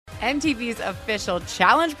MTV's official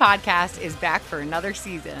Challenge podcast is back for another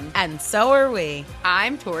season. And so are we.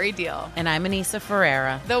 I'm Tori Deal. And I'm Anissa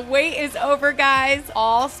Ferreira. The wait is over, guys.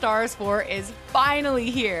 All Stars 4 is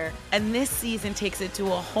finally here. And this season takes it to a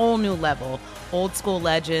whole new level. Old school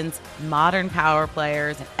legends, modern power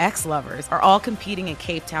players, and ex-lovers are all competing in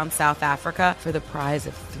Cape Town, South Africa for the prize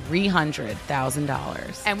of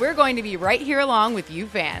 $300,000. And we're going to be right here along with you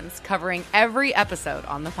fans, covering every episode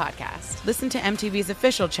on the podcast. Listen to MTV's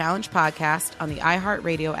official Challenge podcast on the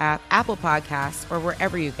iHeartRadio app, Apple Podcasts, or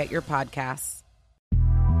wherever you get your podcasts.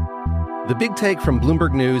 The Big Take from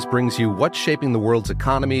Bloomberg News brings you what's shaping the world's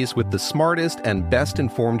economies with the smartest and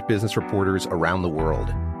best-informed business reporters around the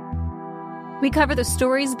world. We cover the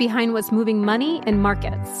stories behind what's moving money and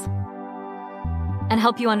markets, and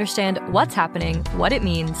help you understand what's happening, what it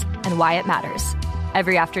means, and why it matters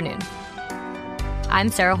every afternoon. I'm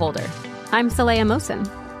Sarah Holder. I'm Saleha Mohsin.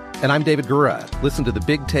 And I'm David Gura. Listen to The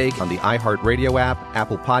Big Take on the iHeartRadio app,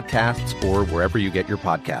 Apple Podcasts, or wherever you get your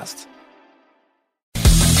podcasts.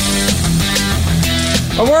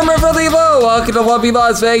 A warm and friendly hello. Welcome to lovely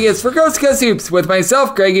Las Vegas for Coast to Coast Hoops with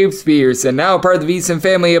myself, Greg Hoops Peterson, now part of the VSiN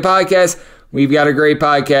family of podcasts. We've got a great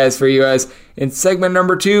podcast for you guys. In segment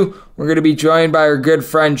number 2, we're going to be joined by our good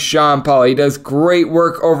friend Sean Paul. He does great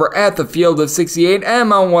work over at the Field of 68 and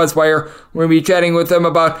Mount Westwire. We're going to be chatting with him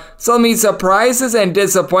about some of the surprises and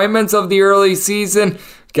disappointments of the early season.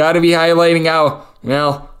 Got to be highlighting how,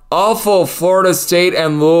 well, awful Florida State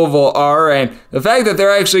and Louisville are, and the fact that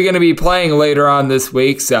they're actually going to be playing later on this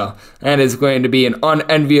week, so that is going to be an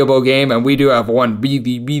unenviable game, and we do have one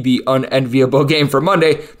really unenviable game for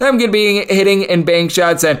Monday that I'm going to be hitting in bank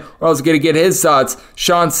shots, and we're also going to get his thoughts,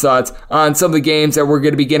 Sean's thoughts, on some of the games that we're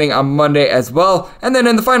going to be getting on Monday as well. And then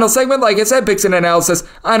in the final segment, like I said, picks and analysis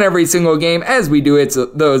on every single game as we do it,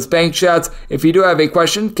 those bank shots. If you do have a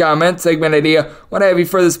question, comment, segment idea, what have you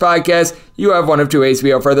for this podcast, you have one of two ways to be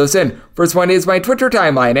able to throw those in. First one is my Twitter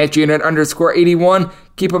timeline at @unit_81.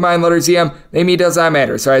 Keep in mind, letters EM, they mean does not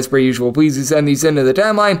matter. So as per usual, please do send these into the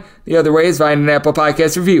timeline. The other way is find an Apple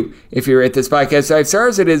Podcast review. If you rate this podcast 5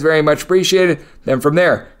 stars, it is very much appreciated. Then from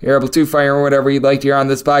there, you're able to fire whatever you'd like to hear on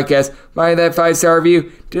this podcast by that 5-star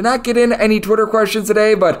review. Did not get in any Twitter questions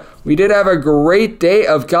today, but we did have a great day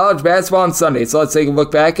of college basketball on Sunday. So let's take a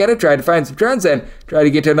look back at it, try to find some trends, and try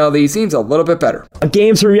to get to know these teams a little bit better.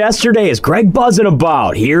 Games from yesterday is Greg buzzing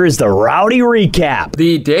about. Here is the rowdy recap.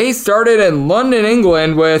 The day started in London,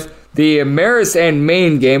 England with the Marist and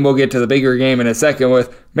Maine game. We'll get to the bigger game in a second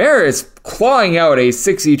with Marist clawing out a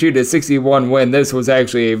 62-61 win. This was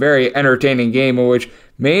actually a very entertaining game in which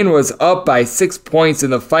Maine was up by 6 points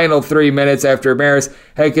in the final 3 minutes after Marist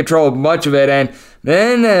had controlled much of it, and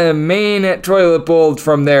then Maine toilet bowled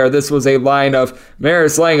from there. This was a line of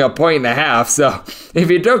Marist laying a 1.5. So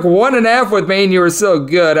if you took 1.5 with Maine, you were still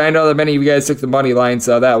good. I know that many of you guys took the money line,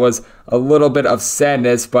 so that was a little bit of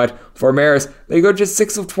sadness. But for Marist, they go just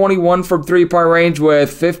 6 of 21 from three-point range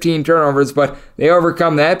with 15 turnovers, but they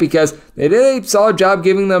overcome that because they did a solid job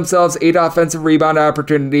giving themselves 8 offensive rebound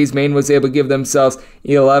opportunities. Maine was able to give themselves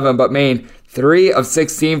 11, but Maine 3 of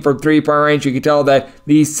 16 from three-point range. You could tell that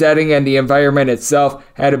the setting and the environment itself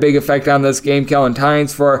had a big effect on this game. Kellen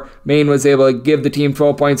Tynes for Maine was able to give the team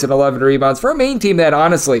 12 points and 11 rebounds for a Maine team that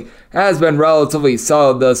honestly has been relatively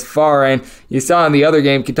solid thus far. And you saw in the other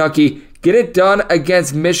game, Kentucky get it done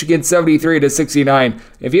against Michigan 73-69.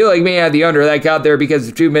 If you, like me, had the under, that got there because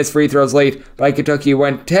of 2 missed free throws late by Kentucky.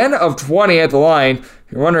 Went 10 of 20 at the line.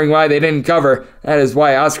 If you're wondering why they didn't cover, that is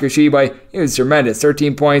why. Oscar Tshiebwe, he was tremendous.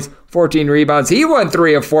 13 points, 14 rebounds. He went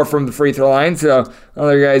 3 of 4 from the free throw line, so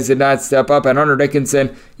other guys did not step up. And Hunter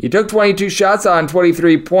Dickinson, he took 22 shots on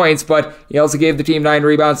 23 points, but he also gave the team 9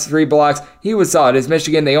 rebounds, 3 blocks. He was solid. As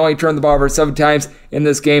Michigan, they only turned the ball over 7 times in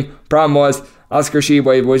this game. Problem was, Oscar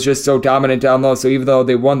Tshiebwe was just so dominant down low, so even though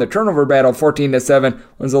they won the turnover battle 14-7,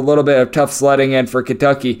 was a little bit of tough sledding, and for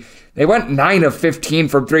Kentucky, they went 9 of 15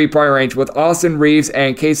 from three-point range with Austin Reeves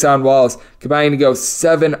and Kason Wallace combining to go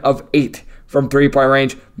 7 of 8 from three-point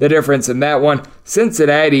range. The difference in that one,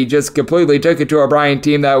 Cincinnati just completely took it to a Bryant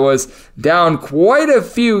team that was down quite a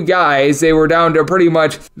few guys. They were down to pretty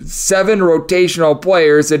much 7 rotational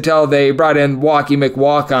players until they brought in Walkie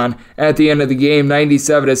McWalk-On at the end of the game,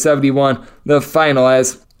 97-71, the final,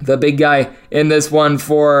 as the big guy in this one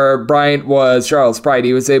for Bryant was Charles Pride.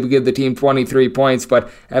 He was able to give the team 23 points, but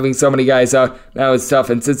having so many guys out, that was tough.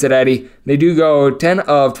 In Cincinnati, they do go 10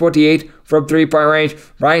 of 28 from three-point range.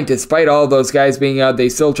 Bryant, despite all those guys being out, they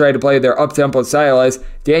still try to play their up-tempo style, as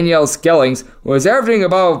Danielle Skellings was averaging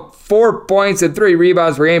about 4 points and 3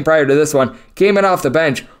 rebounds per game prior to this one, came in off the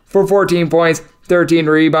bench for 14 points, 13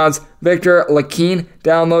 rebounds. Victor Lakine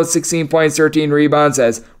down low, 16 points, 13 rebounds,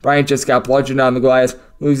 as Bryant just got bludgeoned on the glass,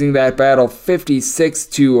 losing that battle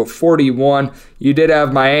 56-41. You did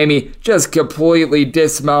have Miami just completely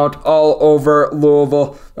dismount all over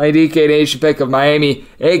Louisville. My DK Nation pick of Miami,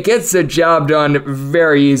 it gets the job done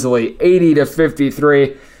very easily,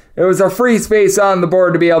 80-53. It was a free space on the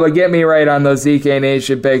board to be able to get me right on those DK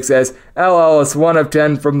Nation picks, as Al Ellis 1 of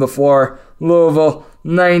 10 from the floor. Louisville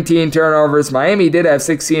 19 turnovers. Miami did have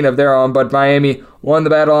 16 of their own, but Miami won the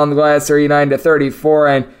battle on the glass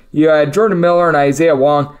 39-34, and you had Jordan Miller and Isaiah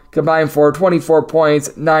Wong combined for 24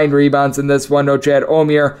 points, 9 rebounds in this one. No, Chad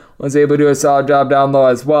Omier was able to do a solid job down low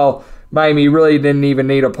as well. Miami really didn't even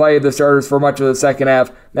need to play the starters for much of the second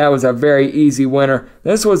half. That was a very easy winner.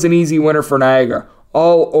 This was an easy winner for Niagara.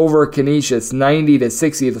 All over Canisius,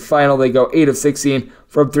 90-60. The final, they go 8 of 16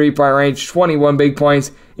 from three-point range, 21 big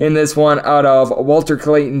points in this one out of Walter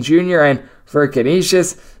Clayton Jr. And for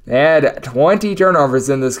Canisius, they had 20 turnovers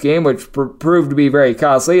in this game, which proved to be very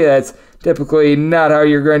costly. That's typically not how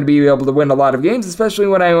you're going to be able to win a lot of games, especially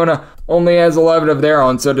when Iona only has 11 of their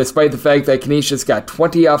own. So despite the fact that Canisius got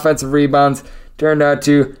 20 offensive rebounds, turned out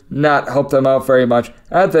to not help them out very much.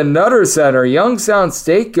 At the Nutter Center, Youngstown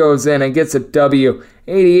State goes in and gets a W,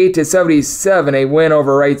 88-77, a win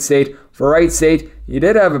over Wright State. For Wright State, you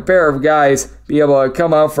did have a pair of guys be able to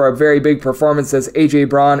come out for a very big performance as A.J.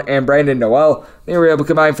 Braun and Brandon Noel. They were able to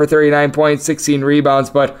combine for 39 points, 16 rebounds,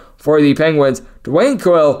 but for the Penguins, Dwayne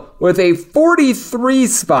Quill with a 43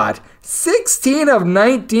 spot, 16 of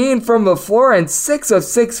 19 from the floor and 6 of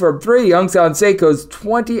 6 from 3. Youngstown State goes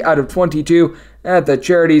 20 out of 22 at the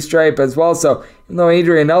charity stripe as well. So even though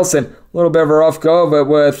Adrian Nelson, a little bit of a rough go, but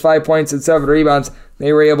with 5 points and 7 rebounds,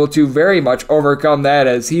 they were able to very much overcome that,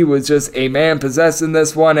 as he was just a man possessed in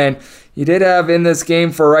this one. And you did have in this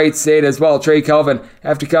game for Wright State as well, Trey Kelvin,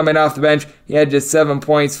 after coming off the bench, he had just 7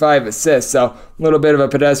 points, 5 assists. So a little bit of a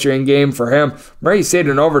pedestrian game for him. Murray State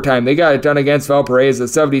in overtime, they got it done against Valparaiso,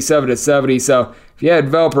 77-70. So if you had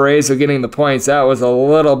Valparaiso getting the points, that was a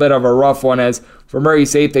little bit of a rough one, as for Murray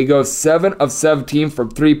State, they go 7 of 17 from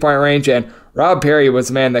three-point range, and Rob Perry was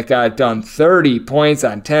the man that got it done. 30 points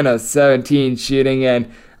on 10 of 17 shooting,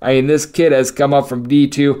 and I mean, this kid has come up from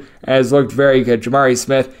D2 and has looked very good. Jamari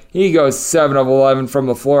Smith, he goes 7 of 11 from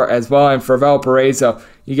the floor as well, and for Valparaiso,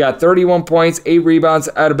 you got 31 points, 8 rebounds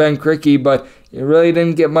out of Ben Krikke, but you really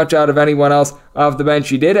didn't get much out of anyone else off the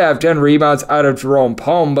bench. You did have 10 rebounds out of Jerome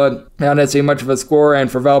Palm, but not necessarily much of a scorer,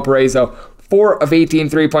 and for Valparaiso, 4 of 18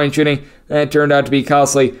 three-point shooting. That turned out to be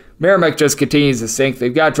costly. Merrimack just continues to sink.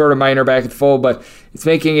 They've got Jordan Minor back at full, but it's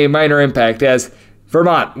making a minor impact as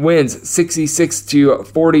Vermont wins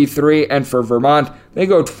 66-43, and for Vermont, they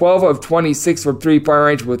go 12 of 26 from three-point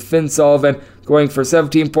range, with Finn Sullivan going for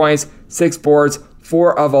 17 points, 6 boards,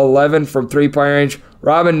 4 of 11 from three-point range.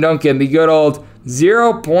 Robin Duncan, the good old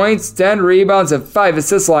 0 points, 10 rebounds, and 5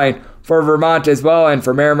 assist line for Vermont as well, and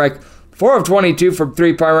for Merrimack, 4 of 22 from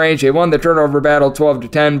three-point range. They won the turnover battle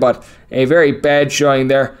 12-10, but a very bad showing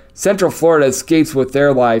there. Central Florida escapes with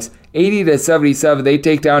their lives, 80-77. They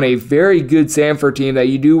take down a very good Samford team that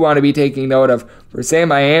you do want to be taking note of. For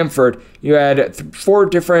Sam Amford, you had 4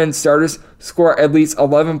 different starters score at least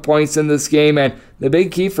 11 points in this game, and the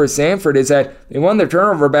big key for Samford is that they won their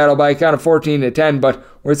turnover battle by a count of 14-10, but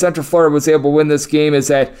where Central Florida was able to win this game is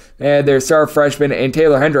that they had their star freshman and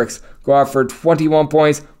Taylor Hendricks go out for 21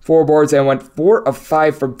 points, 4 boards, and went 4 of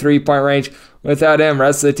 5 from three-point range. Without him,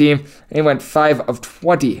 rest of the team, they went 5 of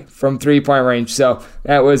 20 from three-point range. So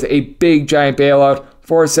that was a big, giant bailout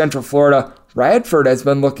for Central Florida. Radford has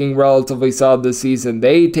been looking relatively solid this season.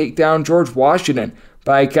 They take down George Washington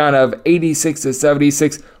by a count of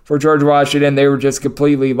 86-76. For George Washington, they were just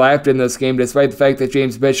completely lapped in this game, despite the fact that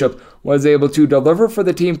James Bishop was able to deliver for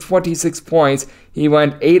the team 26 points. He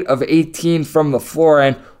went 8 of 18 from the floor,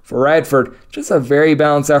 and for Radford, just a very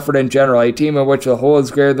balanced effort in general. A team in which the whole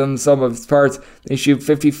is greater than the sum of its parts. They shoot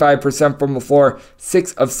 55% from the floor,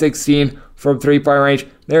 6 of 16 from three-point range.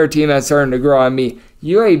 They're a team that's starting to grow on me.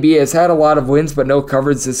 UAB has had a lot of wins but no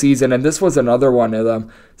coverage this season, and this was another one of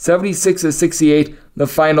them. 76-68, the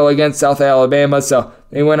final against South Alabama, so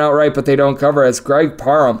they went outright but they don't cover, as Greg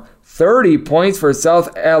Parham, 30 points for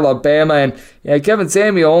South Alabama, and Kevin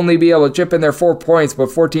Samuel only be able to chip in their 4 points,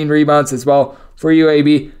 but 14 rebounds as well for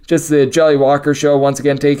UAB. Just the Jelly Walker show once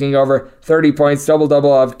again taking over, 30 points,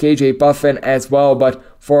 double-double of KJ Buffin as well, but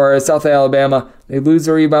for South Alabama, they lose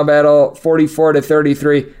the rebound battle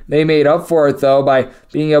 44-33. They made up for it, though, by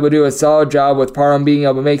being able to do a solid job with Parham being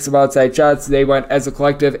able to make some outside shots. They went, as a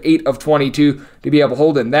collective, 8 of 22 to be able to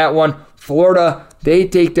hold in that one. Florida, they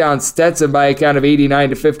take down Stetson by a count of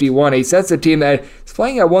 89-51. A Stetson team that is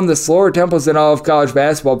playing at one of the slower tempos in all of college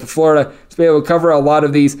basketball, but Florida has been able to cover a lot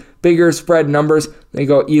of these bigger spread numbers. They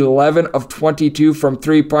go 11 of 22 from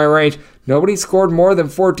three-point range. Nobody scored more than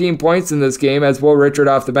 14 points in this game, as Will Richard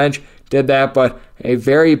off the bench did that, but a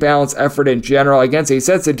very balanced effort in general against a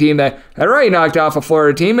Stetson team that had already knocked off a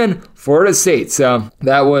Florida team in Florida State. So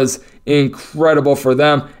that was incredible for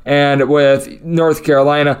them. And with North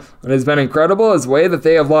Carolina, what has been incredible is the way that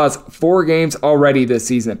they have lost 4 games already this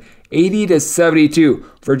season. 80-72.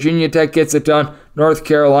 Virginia Tech gets it done. North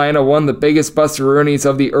Carolina, one of the biggest bustaroonies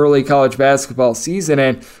of the early college basketball season,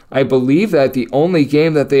 and I believe that the only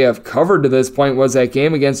game that they have covered to this point was that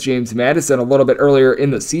game against James Madison a little bit earlier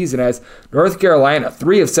in the season, as North Carolina,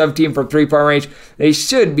 3 of 17 from three-point range. They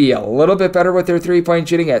should be a little bit better with their three-point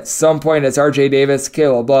shooting at some point, as R.J. Davis,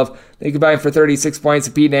 Caleb Love, they combined for 36 points,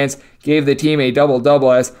 and Pete Nance gave the team a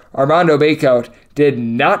double-double, as Armando Bacot did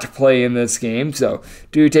not play in this game, so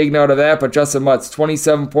do take note of that. But Justin Mutz,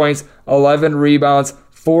 27 points, 11 rebounds,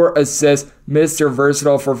 4 assists, Mr.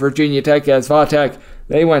 Versatile for Virginia Tech, as Vatek,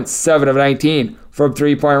 they went 7 of 19 from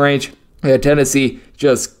three-point range. Tennessee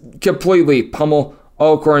just completely pummel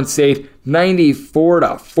Alcorn State,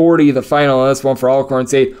 94-40 the final in this one for Alcorn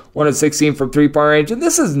State, 1 of 16 from three-point range. And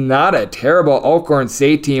this is not a terrible Alcorn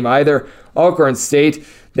State team either. Alcorn State,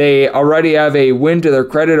 they already have a win to their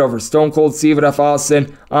credit over Stone Cold Stephen F.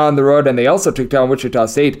 Austin on the road, and they also took down Wichita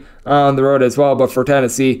State on the road as well. But for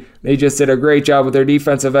Tennessee, they just did a great job with their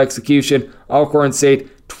defensive execution. Alcorn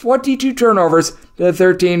State, 22 turnovers to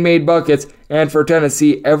 13 made buckets, and for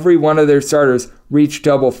Tennessee, every one of their starters reached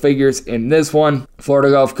double figures in this one.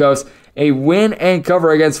 Florida Gulf Coast, a win and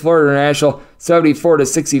cover against Florida International,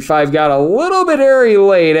 74-65. Got a little bit airy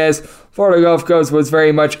late, as Florida Gulf Coast was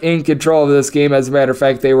very much in control of this game. As a matter of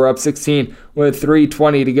fact, they were up 16 with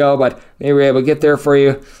 3:20 to go, but they were able to get there for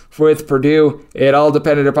you. With Purdue, it all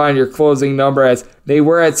depended upon your closing number, as they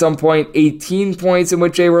were at some point 18 points in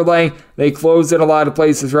which they were laying. They closed in a lot of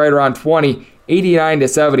places right around 20,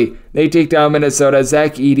 89-70. They take down Minnesota.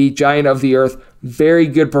 Zach Edey, Giant of the Earth, very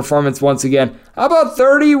good performance once again. How about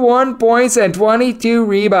 31 points and 22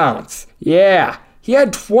 rebounds? Yeah, he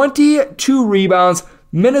had 22 rebounds.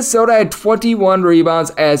 Minnesota had 21 rebounds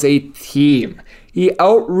as a team. He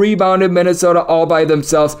out-rebounded Minnesota all by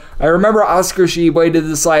themselves. I remember Oscar Tshiebwe did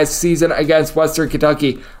this last season against Western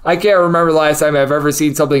Kentucky. I can't remember the last time I've ever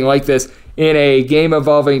seen something like this in a game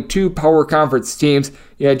involving 2 power conference teams.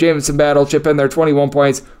 Yeah, Jamison Battle chip in there 21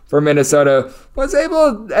 points for Minnesota. Was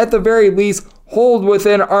able, at the very least, hold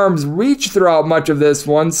within arm's reach throughout much of this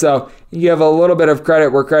one, so you give a little bit of credit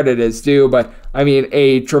where credit is due, but I mean,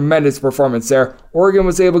 a tremendous performance there. Oregon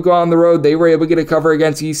was able to go on the road. They were able to get a cover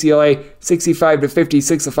against UCLA,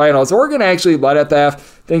 65-56 the finals. Oregon actually led at the half.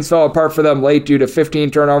 Things fell apart for them late due to 15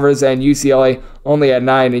 turnovers, and UCLA only had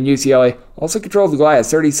 9, and UCLA also controlled the glass,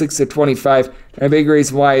 36-25. And a big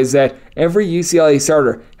reason why is that every UCLA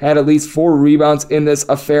starter had at least 4 rebounds in this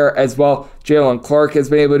affair as well. Jalen Clark has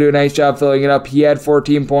been able to do a nice job filling it up. He had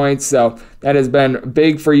 14 points, so that has been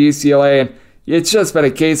big for UCLA, and it's just been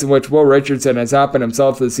a case in which Will Richardson has not been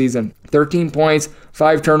himself this season. 13 points,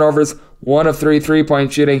 5 turnovers, 1 of 3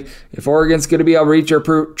 3-point shooting. If Oregon's going to be able to reach their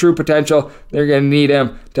true potential, they're going to need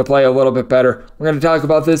him to play a little bit better. We're going to talk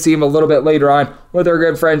about this team a little bit later on with our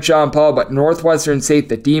good friend Sean Paul, but Northwestern State,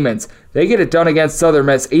 the Demons, they get it done against Southern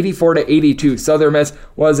Miss, 84-82. Southern Miss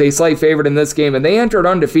was a slight favorite in this game, and they entered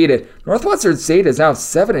undefeated. Northwestern State is now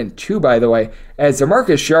 7-2, by the way, as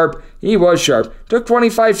DeMarcus Sharp, he was sharp. Took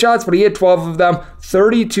 25 shots, but he hit 12 of them,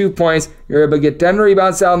 32 points. You're able to get 10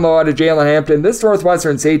 rebounds down low out of Jalen Hampton. This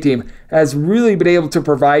Northwestern State team has really been able to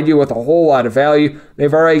provide you with a whole lot of value.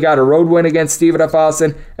 They've already got a road win against Stephen F.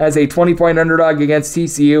 Austin as a 20-point underdog against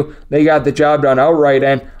TCU. They got the job done outright,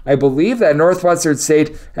 and I believe that Northwestern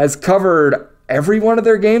State has covered every one of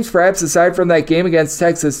their games, perhaps aside from that game against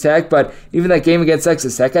Texas Tech, but even that game against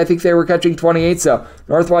Texas Tech, I think they were catching 28, so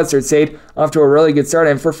Northwestern State off to a really good start.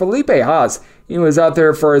 And for Felipe Haas, he was out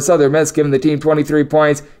there for Southern Miss, giving the team 23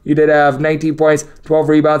 points. You did have 19 points, 12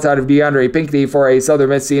 rebounds out of DeAndre Pinckney for a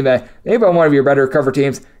Southern Miss team that they've been one of your better cover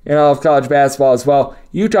teams in all of college basketball as well.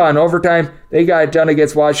 Utah in overtime, they got it done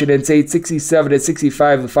against Washington State,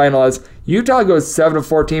 67-65 the final, as Utah goes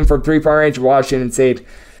 7-14 from three-point range. Washington State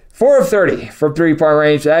 4 of 30 from three-point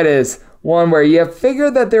range. That is one where you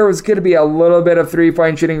figured that there was going to be a little bit of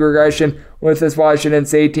three-point shooting regression with this Washington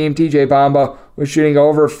State team. TJ Bamba was shooting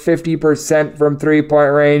over 50% from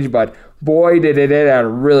three-point range, but boy, did it hit at a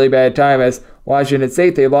really bad time, as Washington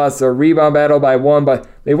State, they lost the rebound battle by 1, but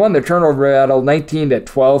they won the turnover battle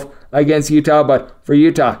 19-12. against Utah, but for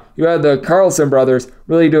Utah, you had the Carlson brothers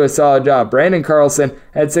really do a solid job. Brandon Carlson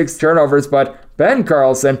had 6 turnovers, but Ben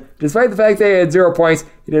Carlson, despite the fact they had 0 points,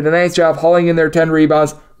 he did a nice job hauling in their 10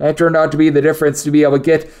 rebounds. That turned out to be the difference to be able to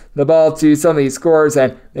get the ball to some of these scorers,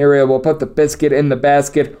 and they were able to put the biscuit in the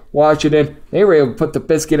basket. Washington, they were able to put the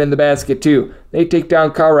biscuit in the basket too. They take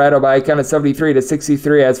down Colorado by a count of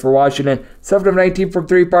 73-63. As for Washington, 7 of 19 from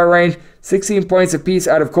three-point range, 16 points apiece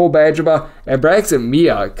out of Cole Bajema and Braxton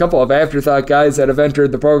Mia, a couple of afterthought guys that have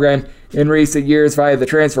entered the program in recent years via the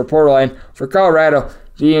transfer portal. And for Colorado,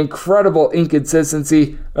 the incredible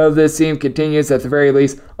inconsistency of this team continues at the very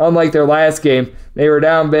least. Unlike their last game, they were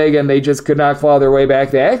down big and they just could not claw their way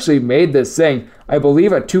back. They actually made this thing, I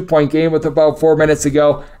believe, a 2-point game with about 4 minutes to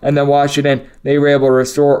go, and then Washington, they were able to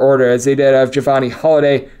restore order as they did have Giovanni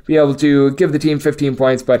Holiday be able to give the team 15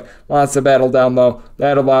 points, but lots of battle down low.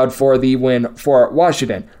 That allowed for the win for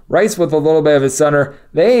Washington. Rice with a little bit of a stunner.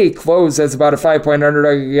 They close as about a 5-point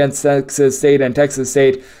underdog against Texas State, and Texas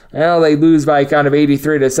State, well, they lose by a count of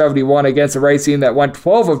 83-71 against a Rice team that went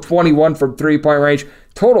 12 of 21 from three-point range.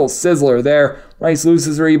 Total sizzler there. Rice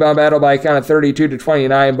loses the rebound battle by a count of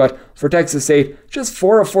 32-29, but for Texas State, just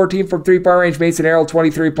 4 of 14 from three-point range. Mason Harrell,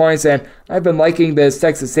 23 points, and I've been liking this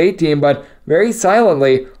Texas State team, but very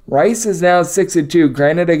silently, Rice is now 6-2,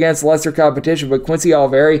 granted against lesser competition, but Quincy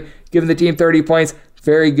Alveri giving the team 30 points.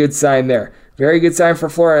 Very good sign there. Very good sign for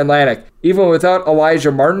Florida Atlantic. Even without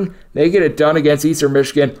Elijah Martin, they get it done against Eastern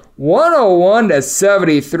Michigan,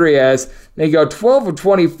 101-73, as they go 12 of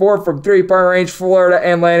 24 from three-point range. Florida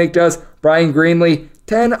Atlantic does. Brian Greenlee,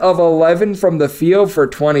 10 of 11 from the field for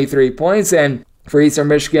 23 points. And for Eastern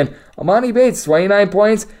Michigan, Amani Bates, 29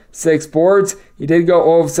 points, 6 boards. He did go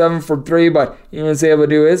 0 of 7 from 3, but he was able to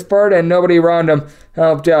do his part, and nobody around him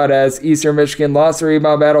helped out as Eastern Michigan lost the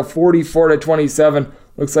rebound battle 44-27.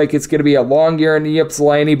 Looks like it's going to be a long year in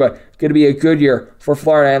Ypsilanti, but going to be a good year for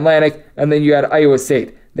Florida Atlantic. And then you had Iowa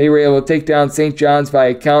State. They were able to take down St. John's by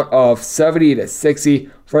a count of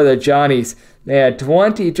 70-60 for the Johnnies. They had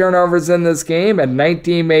 20 turnovers in this game and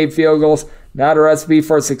 19 made field goals. Not a recipe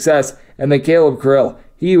for success. And then Caleb Krill,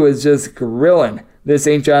 he was just grilling this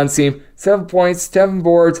St. John's team. 7 points, 7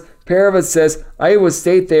 boards, pair of assists. Iowa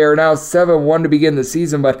State, they are now 7-1 to begin the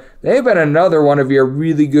season, but they've been another one of your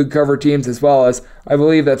really good cover teams, as well as I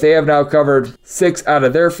believe that they have now covered 6 out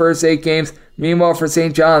of their first 8 games. Meanwhile, for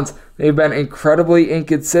St. John's, they've been incredibly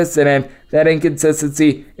inconsistent, and that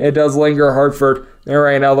inconsistency, it does linger. Hartford, they're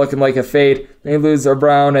right now looking like a fade. They lose their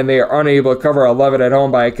Brown, and they are unable to cover 11 at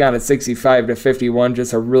home by a count of 65-51.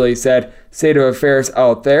 Just a really sad state of affairs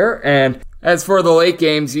out there. And as for the late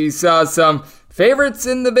games, you saw some favorites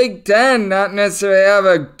in the Big Ten not necessarily have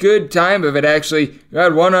a good time of it. Actually, you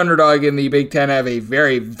had one underdog in the Big Ten have a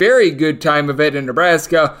very, very good time of it in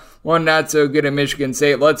Nebraska. One not so good in Michigan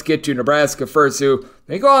State. Let's get to Nebraska first, who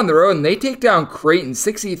they go on the road and they take down Creighton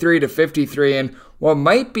 63-53 in what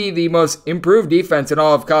might be the most improved defense in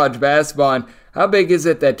all of college basketball. And how big is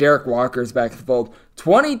it that Derek Walker's back in the fold?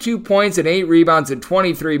 22 points and 8 rebounds in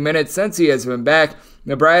 23 minutes since he has been back.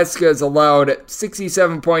 Nebraska has allowed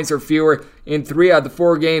 67 points or fewer in 3 out of the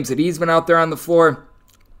 4 games that he's been out there on the floor.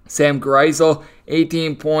 Sam Greisel,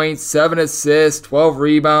 18 points, 7 assists, 12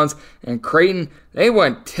 rebounds, and Creighton, they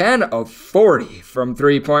went 10 of 40 from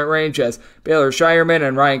three-point range as Baylor Shireman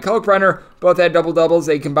and Ryan Kalkbrenner both had double-doubles.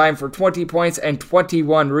 They combined for 20 points and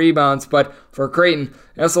 21 rebounds, but for Creighton,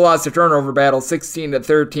 they also lost the turnover battle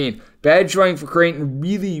 16-13. Bad showing for Creighton,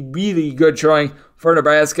 really, really good showing for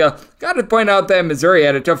Nebraska. Got to point out that Missouri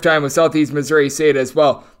had a tough time with Southeast Missouri State as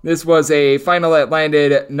well. This was a final that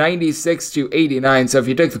landed 96-89, so if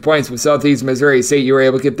you took the points with Southeast Missouri State, you were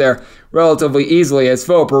able to get there relatively easily as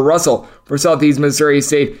Philip Russell for Southeast Missouri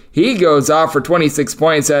State, he goes off for 26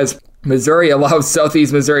 points as Missouri allows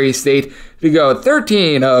Southeast Missouri State to go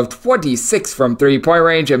 13 of 26 from three-point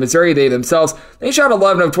range, and Missouri, they themselves, they shot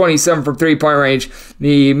 11 of 27 from three-point range.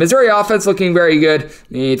 The Missouri offense looking very good.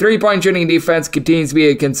 The three-point shooting defense continues to be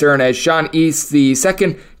a concern as Sean East, the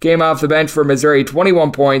second, came off the bench for Missouri,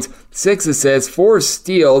 21 points, 6 assists, 4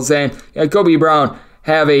 steals, and Kobe Brown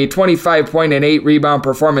have a 25-point and 8-rebound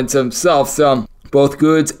performance himself, so both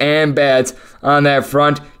goods and bads on that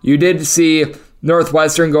front. You did see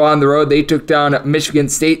Northwestern go on the road. They took down Michigan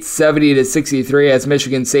State 70-63 as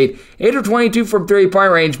Michigan State 8 of 22 from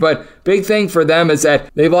three-point range, but big thing for them is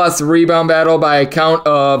that they've lost the rebound battle by a count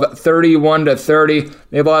of 31-30.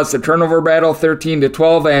 They've lost the turnover battle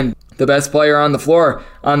 13-12, and the best player on the floor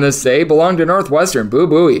on this day belonged to Northwestern, Boo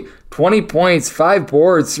Buie. 20 points, 5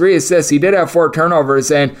 boards, 3 assists. He did have 4 turnovers,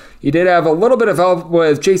 and he did have a little bit of help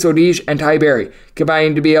with Chase Odiche and Ty Berry,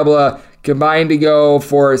 combining to be able to combined to go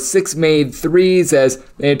for 6 made threes as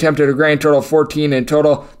they attempted a grand total of 14 in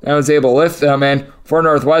total. That was able to lift them, and for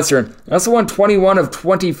Northwestern, they also won 21 of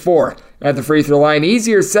 24 at the free throw line.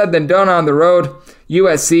 Easier said than done on the road.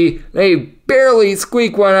 USC, they barely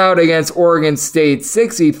squeak one out against Oregon State,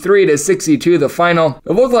 63-62 the final.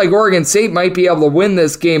 It looked like Oregon State might be able to win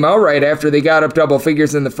this game outright after they got up double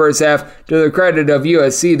figures in the first half. To the credit of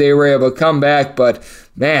USC, they were able to come back, but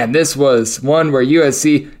man, this was one where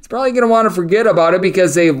USC is probably going to want to forget about it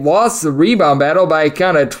because they lost the rebound battle by a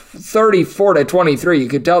count of 34-23. You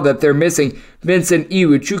could tell that they're missing Vincent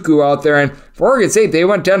Iwuchukwu out there, and for Oregon State, they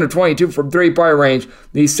went 10-22 from three-point range.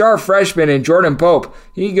 The star freshman in Jordan Pope,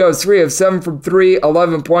 he goes 3 of 7 from 3,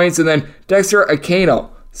 11 points, and then Dexter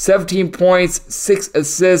Akano, 17 points, 6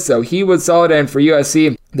 assists, so he was solid. And for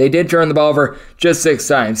USC, they did turn the ball over just 6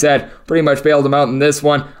 times. That pretty much bailed them out in this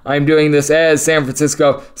one. I'm doing this as San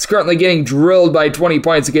Francisco is currently getting drilled by 20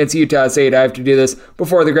 points against Utah State. I have to do this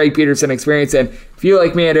before the Greg Peterson experience. And if you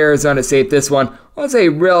like me at Arizona State, this one was a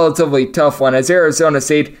relatively tough one. As Arizona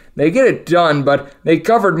State, they get it done, but they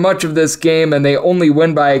covered much of this game and they only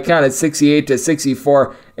win by a count of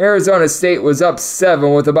 68-64. Arizona State was up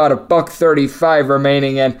 7 with about $1:35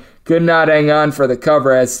 remaining and could not hang on for the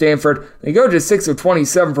cover. As Stanford, they go just 6 of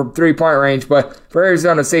 27 from three-point range, but for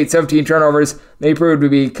Arizona State, 17 turnovers, they proved to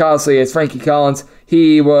be costly as Frankie Collins,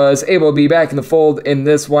 he was able to be back in the fold in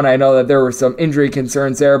this one. I know that there were some injury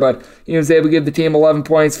concerns there, but he was able to give the team 11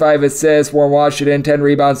 points, 5 assists, Warren Washington, 10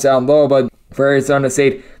 rebounds down low, but for Arizona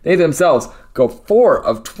State, they themselves go 4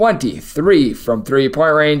 of 23 from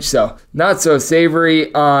three-point range, so not so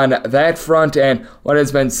savory on that front. And what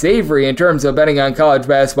has been savory in terms of betting on college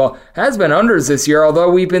basketball has been unders this year,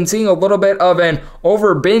 although we've been seeing a little bit of an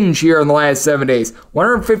over binge here in the last 7 days.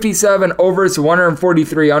 157 overs to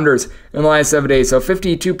 143 unders in the last 7 days, so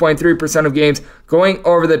 52.3% of games going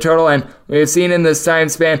over the total. And we have seen in this time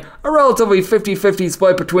span a relatively 50-50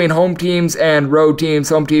 split between home teams and road teams.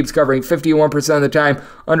 Home teams covering 51% of the time,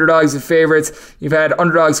 underdogs and favorites. You've had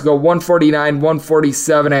underdogs go 149,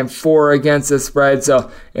 147, and 4 against the spread, so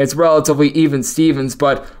it's relatively even Stevens.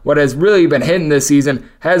 But what has really been hitting this season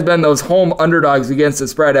has been those home underdogs against the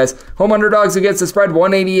spread, as home underdogs against the spread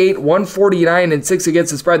 188, 149, and 6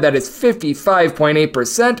 against the spread. That is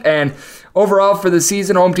 55.8%, and overall for the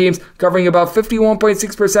season, home teams covering about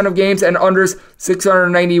 51.6% of games and unders,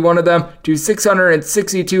 691 of them to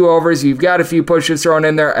 662 overs. You've got a few pushes thrown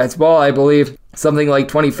in there as well, I believe. Something like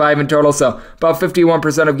 25 in total, so about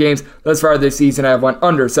 51% of games thus far this season have went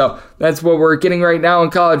under. So that's what we're getting right now in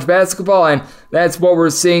college basketball, and that's what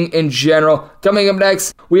we're seeing in general. Coming up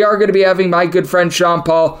next, we are going to be having my good friend Sean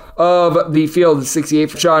Paul of the Field of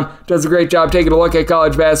 68. Sean does a great job taking a look at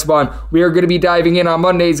college basketball, and we are going to be diving in on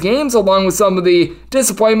Monday's games along with some of the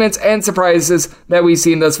disappointments and surprises that we've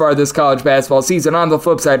seen thus far this college basketball season. On the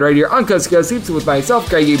flip side, right here on Coast to Coast Hoops with myself,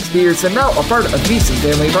 Greg Peterson, now a part of the Beeson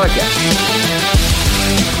Family Podcast.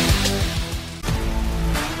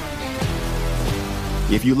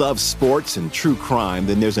 If you love sports and true crime,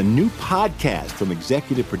 then there's a new podcast from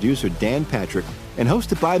executive producer Dan Patrick and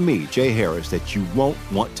hosted by me, Jay Harris, that you won't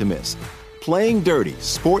want to miss. Playing Dirty: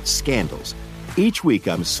 Sports Scandals. Each week,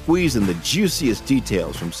 I'm squeezing the juiciest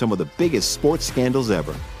details from some of the biggest sports scandals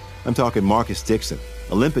ever. I'm talking Marcus Dixon,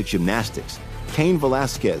 Olympic gymnastics, Cain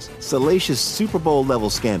Velasquez, salacious Super Bowl-level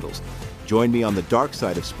scandals. Join me on the dark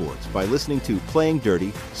side of sports by listening to Playing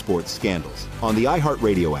Dirty: Sports Scandals on the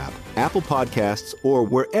iHeartRadio app, Apple Podcasts, or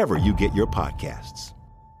wherever you get your podcasts.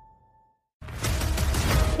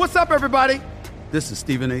 What's up, everybody? This is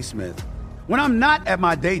Stephen A. Smith. When I'm not at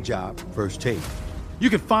my day job, First Take, you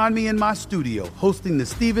can find me in my studio hosting the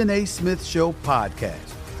Stephen A. Smith Show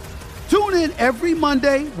podcast. Tune in every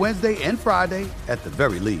Monday, Wednesday, and Friday, at the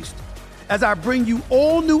very least, as I bring you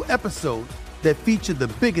all new episodes that feature the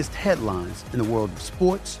biggest headlines in the world of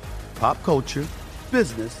sports, pop culture,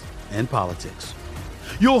 business, and politics.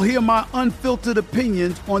 You'll hear my unfiltered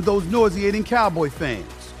opinions on those nauseating Cowboy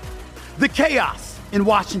fans, the chaos in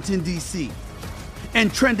Washington, D.C.,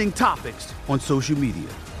 and trending topics on social media,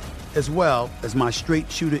 as well as my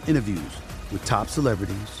straight shooter interviews with top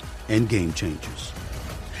celebrities and game changers.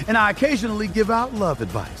 And I occasionally give out love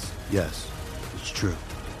advice. Yes, it's true.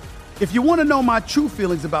 If you want to know my true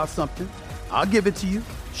feelings about something, I'll give it to you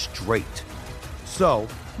straight. So,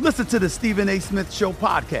 listen to the Stephen A. Smith Show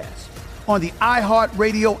podcast on the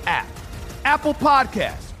iHeartRadio app, Apple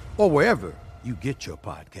Podcasts, or wherever you get your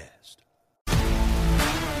podcast.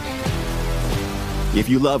 If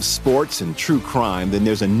you love sports and true crime, then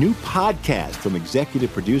there's a new podcast from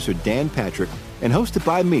executive producer Dan Patrick and hosted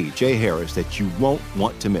by me, Jay Harris, that you won't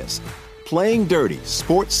want to miss. Playing Dirty: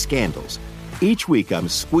 Sports Scandals. Each week, I'm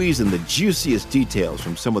squeezing the juiciest details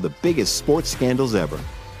from some of the biggest sports scandals ever.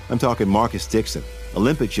 I'm talking Marcus Dixon,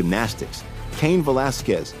 Olympic gymnastics, Cain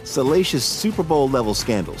Velasquez, salacious Super Bowl-level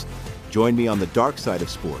scandals. Join me on the dark side of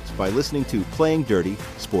sports by listening to Playing Dirty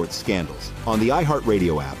Sports Scandals on the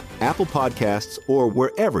iHeartRadio app, Apple Podcasts, or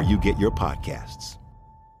wherever you get your podcasts.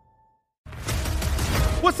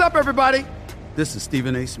 What's up, everybody? This is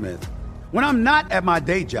Stephen A. Smith. When I'm not at my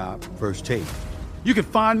day job, First Take, you can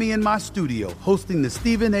find me in my studio hosting the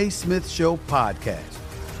Stephen A. Smith Show podcast.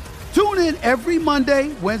 Tune in every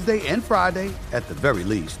Monday, Wednesday, and Friday, at the very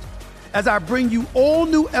least, as I bring you all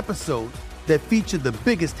new episodes that feature the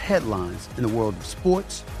biggest headlines in the world of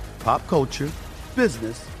sports, pop culture,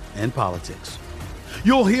 business, and politics.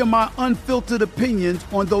 You'll hear my unfiltered opinions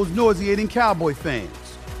on those nauseating Cowboy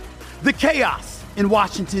fans, the chaos in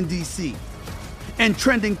Washington, D.C., and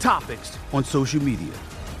trending topics on social media,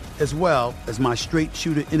 as well as my straight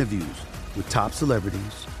shooter interviews with top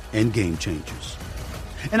celebrities and game changers.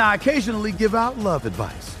 And I occasionally give out love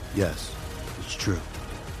advice. Yes, it's true.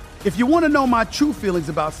 If you want to know my true feelings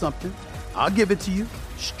about something, I'll give it to you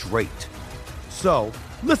straight. So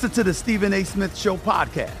listen to the Stephen A. Smith Show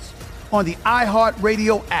podcast on the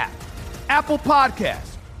iHeartRadio app, Apple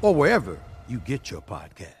Podcasts, or wherever you get your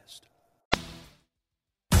podcast.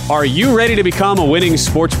 Are you ready to become a winning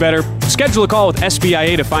sports bettor? Schedule a call with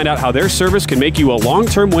SBIA to find out how their service can make you a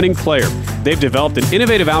long-term winning player. They've developed an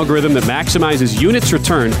innovative algorithm that maximizes units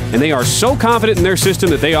returned, and they are so confident in their system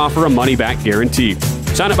that they offer a money-back guarantee.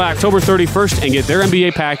 Sign up by October 31st and get their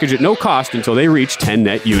MBA package at no cost until they reach 10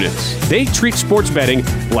 net units. They treat sports betting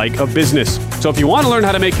like a business. So if you want to learn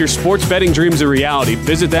how to make your sports betting dreams a reality,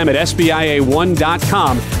 visit them at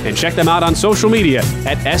SBIA1.com and check them out on social media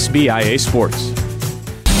at SBIA Sports.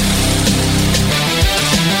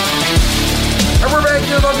 And we're back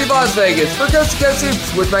here in lovely Las Vegas for Coast to Coast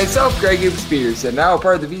Hoops with myself, Greg Hoops Peterson, now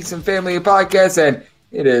part of the VSiN family of podcasts, and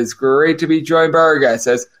it is great to be joined by our guest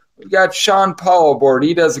as we've got Sean Paul aboard.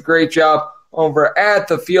 He does a great job over at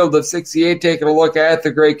the Field of 68, taking a look at the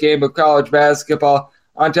great game of college basketball.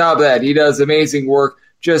 On top of that, he does amazing work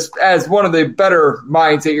just as one of the better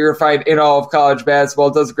minds that you're going to find in all of college basketball.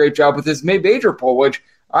 Does a great job with his mid-major poll, which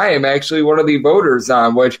I am actually one of the voters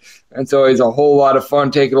on, and so it's a whole lot of fun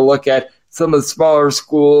taking a look at some of the smaller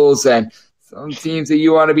schools and some teams that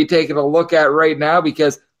you want to be taking a look at right now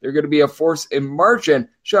because they're going to be a force in March. And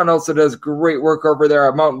Sean also does great work over there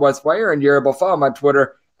at Mountain West Wire, and you're able to follow him on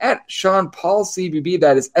Twitter at Sean Paul CBB.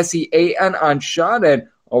 That is SEAN on Sean, and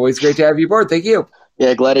always great to have you aboard. Thank you.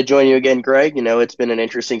 Yeah, glad to join you again, Greg. You know, it's been an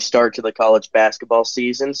interesting start to the college basketball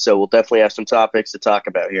season, so we'll definitely have some topics to talk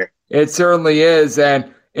about here. It certainly is,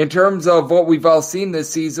 and in terms of what we've all seen this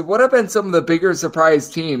season, what have been some of the bigger surprise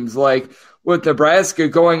teams, like with Nebraska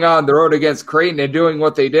going on the road against Creighton and doing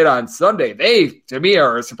what they did on Sunday? They, to me,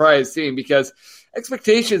 are a surprise team because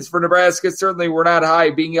expectations for Nebraska certainly were not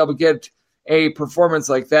high. Being able to get a performance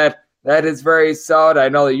like that, that is very solid. I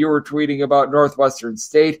know that you were tweeting about Northwestern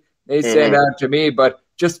State. They stand out to me, but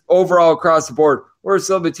just overall across the board, what are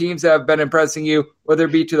some of the teams that have been impressing you, whether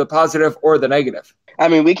it be to the positive or the negative? I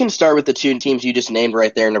mean, we can start with the two teams you just named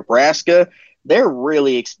right there. Nebraska, they're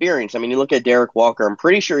really experienced. I mean, you look at Derek Walker. I'm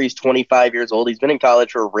pretty sure he's 25 years old. He's been in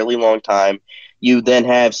college for a really long time. You then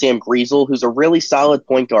have Sam Griesel, who's a really solid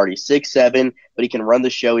point guard. He's 6'7", but he can run the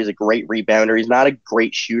show. He's a great rebounder. He's not a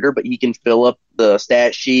great shooter, but he can fill up the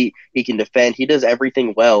stat sheet. He can defend. He does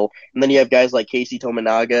everything well. And then you have guys like Casey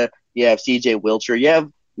Tominaga. You have C.J. Wilcher. You have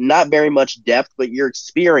not very much depth, but your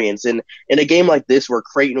experience. And in a game like this where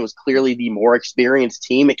Creighton was clearly the more experienced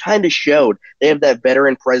team, it kind of showed. They have that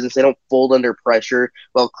veteran presence. They don't fold under pressure.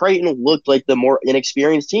 Well, Creighton looked like the more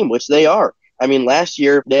inexperienced team, which they are. I mean, last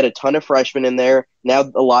year they had a ton of freshmen in there.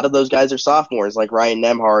 Now a lot of those guys are sophomores, like Ryan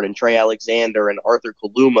Nembhard and Trey Alexander and Arthur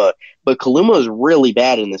Kaluma. But Kaluma was really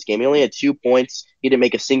bad in this game. He only had 2 points. He didn't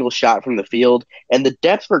make a single shot from the field. And the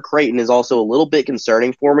depth for Creighton is also a little bit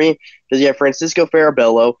concerning for me because you have Francisco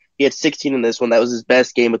Farabello. He had 16 in this one. That was his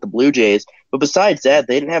best game with the Blue Jays. But besides that,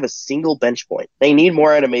 they didn't have a single bench point. They need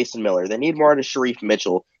more out of Mason Miller. They need more out of Sharif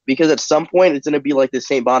Mitchell. Because at some point, it's going to be like the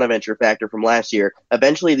St. Bonaventure factor from last year.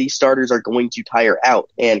 Eventually, these starters are going to tire out,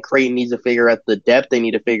 and Creighton needs to figure out the depth. They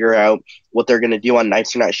need to figure out what they're going to do on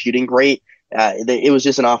nights they're not shooting great. It was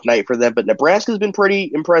just an off night for them, but Nebraska's been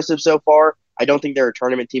pretty impressive so far. I don't think they're a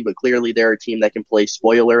tournament team, but clearly they're a team that can play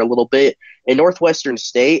spoiler a little bit. In Northwestern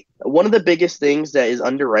State, one of the biggest things that is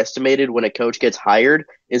underestimated when a coach gets hired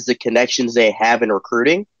is the connections they have in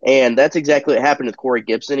recruiting. And that's exactly what happened with Corey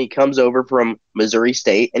Gibson. He comes over from Missouri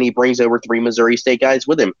State, and he brings over 3 Missouri State guys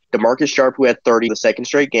with him. DeMarcus Sharp, who had 30 the second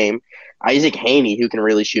straight game, Isaac Haney, who can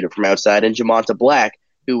really shoot it from outside, and Jamonta Black,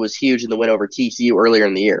 who was huge in the win over TCU earlier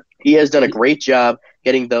in the year. He has done a great job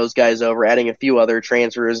getting those guys over, adding a few other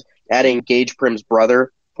transfers, adding Gage Prim's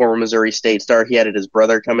brother, former Missouri State star. He added his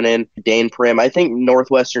brother coming in, Dane Prim. I think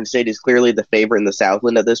Northwestern State is clearly the favorite in the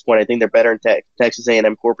Southland at this point. I think they're better in Texas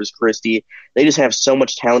A&M Corpus Christi. They just have so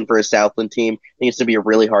much talent for a Southland team. I think it's going to be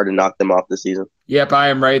really hard to knock them off this season. Yep, I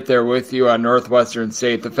am right there with you on Northwestern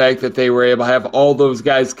State. The fact that they were able to have all those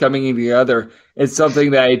guys coming in together is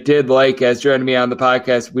something that I did like. As joining me on the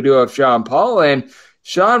podcast, we do have Sean Paul. And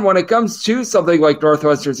Sean, when it comes to something like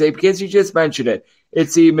Northwestern State, because you just mentioned it,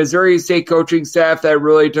 it's the Missouri State coaching staff that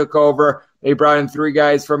really took over. They brought in 3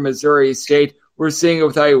 guys from Missouri State. We're seeing it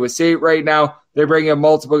with Iowa State right now. They're bringing in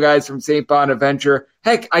multiple guys from St. Bonaventure.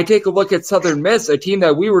 Heck, I take a look at Southern Miss, a team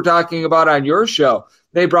that we were talking about on your show.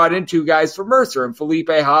 They brought in 2 guys from Mercer, and Felipe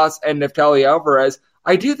Haas and Neftali Alvarez.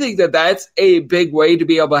 I do think that that's a big way to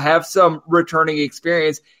be able to have some returning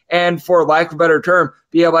experience and, for lack of a better term,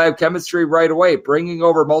 be able to have chemistry right away, bringing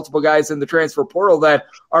over multiple guys in the transfer portal that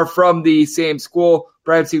are from the same school.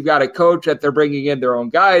 Perhaps you've got a coach that they're bringing in their own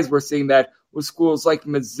guys. We're seeing that with schools like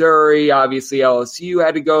Missouri. Obviously, LSU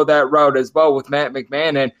had to go that route as well with Matt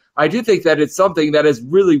McMahon. And I do think that it's something that is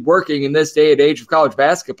really working in this day and age of college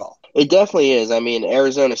basketball. It definitely is. I mean,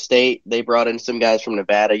 Arizona State, they brought in some guys from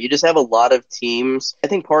Nevada. You just have a lot of teams. I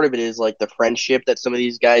think part of it is like the friendship that some of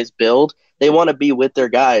these guys build. They want to be with their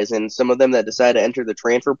guys, and some of them that decide to enter the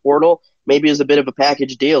transfer portal maybe is a bit of a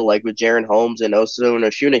package deal, like with Jaron Holmes and Osuna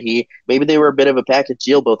Shunahi. Maybe they were a bit of a package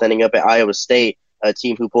deal, both ending up at Iowa State, a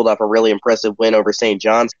team who pulled off a really impressive win over St.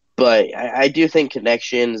 John's. But I do think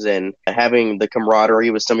connections and having the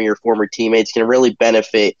camaraderie with some of your former teammates can really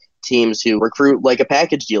benefit teams who recruit like a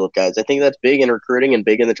package deal of guys. I think that's big in recruiting and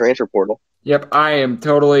big in the transfer portal. Yep, I am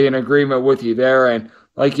totally in agreement with you there. And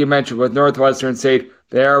like you mentioned, with Northwestern State,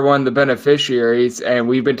 they are one of the beneficiaries. And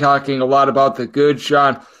we've been talking a lot about the good,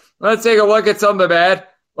 Sean. Let's take a look at some of the bad.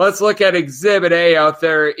 Let's look at Exhibit A out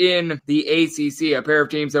there in the ACC, a pair of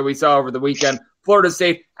teams that we saw over the weekend. Florida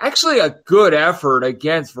State, actually a good effort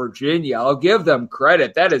against Virginia. I'll give them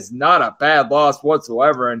credit. That is not a bad loss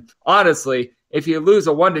whatsoever. And honestly, if you lose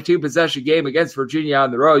a 1-2 possession game against Virginia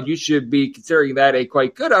on the road, you should be considering that a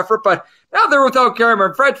quite good effort. But now they're without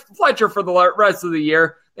Cameron Fletcher for the rest of the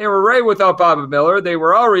year. They were right without Bobby Miller. They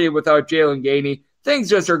were already without Jalen Gainey. Things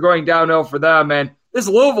just are going downhill for them. And this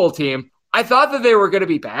Louisville team, I thought that they were going to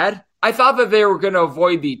be bad. I thought that they were going to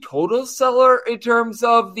avoid the total seller in terms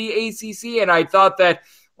of the ACC. And I thought that,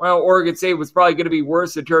 well, Oregon State was probably going to be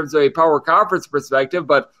worse in terms of a power conference perspective.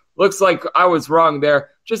 But looks like I was wrong there.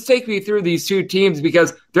 Just take me through these 2 teams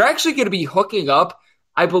because they're actually going to be hooking up,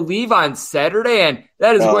 I believe, on Saturday, and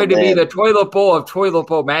that is going to be the toilet bowl of toilet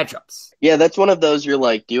bowl matchups. Yeah, that's one of those you're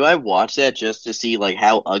like, do I watch that just to see like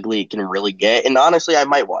how ugly it can really get? And honestly, I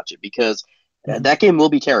might watch it because that game will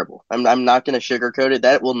be terrible. I'm not going to sugarcoat it.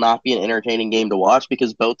 That will not be an entertaining game to watch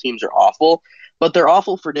because both teams are awful, but they're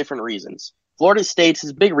awful for different reasons. Florida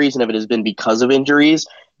State's big reason of it has been because of injuries.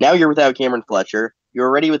 Now you're without Cameron Fletcher. You're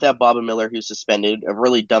already without Bobby Miller, who's suspended, a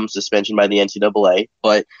really dumb suspension by the NCAA.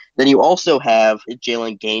 But then you also have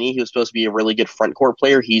Jalen Gainey, who's supposed to be a really good front court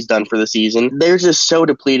player. He's done for the season. They're just so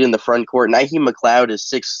depleted in the front court. Naheem McLeod is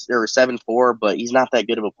 7'4", but he's not that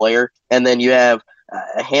good of a player. And then you have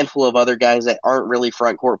a handful of other guys that aren't really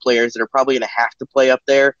front court players that are probably going to have to play up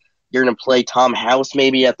there. You're going to play Tom House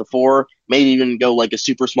maybe at the 4, maybe even go like a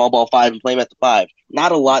super small ball 5 and play him at the 5.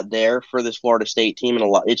 Not a lot there for this Florida State team,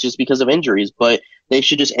 and it's just because of injuries, but they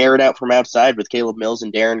should just air it out from outside with Caleb Mills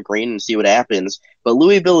and Darren Green and see what happens. But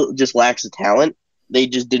Louisville just lacks the talent. They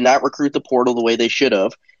just did not recruit the portal the way they should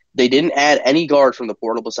have. They didn't add any guard from the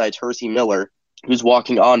portal besides Hersey Miller, who's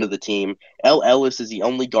walking onto the team. El Ellis is the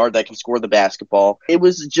only guard that can score the basketball. It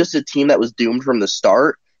was just a team that was doomed from the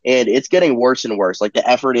start. And it's getting worse and worse. Like, the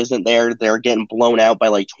effort isn't there. They're getting blown out by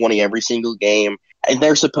like 20 every single game. And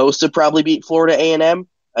they're supposed to probably beat Florida A&M,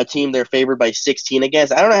 a team they're favored by 16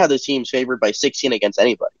 against. I don't know how this team's favored by 16 against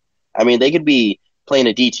anybody. I mean, they could be playing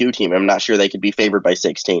a D2 team. I'm not sure they could be favored by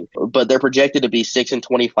 16. But they're projected to be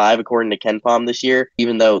 6-25 according to KenPom this year,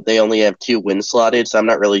 even though they only have 2 wins slotted. So I'm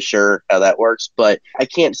not really sure how that works. But I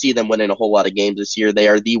can't see them winning a whole lot of games this year. They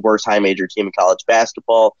are the worst high major team in college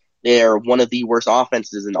basketball. They are one of the worst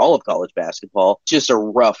offenses in all of college basketball. Just a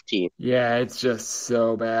rough team. Yeah, it's just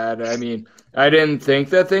so bad. I mean, I didn't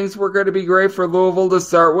think that things were going to be great for Louisville to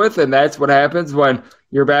start with, and that's what happens when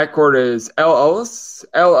your backcourt is El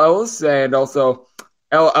Ellis, and also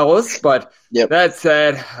El Ellis. But that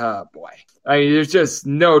said, oh boy, I mean, there's just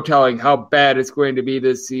no telling how bad it's going to be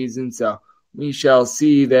this season. So we shall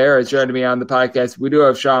see there. As joining me on the podcast, we do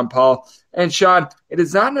have Sean Paul. And Sean, it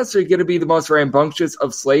is not necessarily going to be the most rambunctious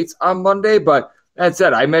of slates on Monday, but that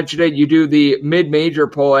said, I mentioned it, you do the mid-major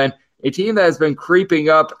poll, and a team that has been creeping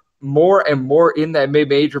up more and more in that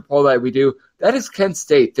mid-major poll that we do, that is Kent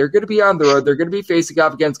State. They're going to be on the road. They're going to be facing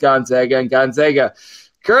off against Gonzaga, and Gonzaga,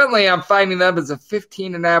 currently I'm finding them as a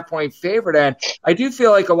 15.5-point favorite, and I do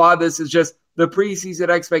feel like a lot of this is just the preseason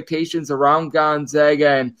expectations around Gonzaga,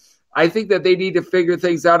 and I think that they need to figure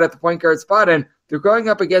things out at the point guard spot, and they're going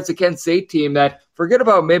up against a Kent State team that, forget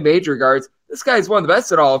about mid-major guards, this guy's one of the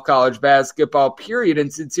best in all of college basketball, period,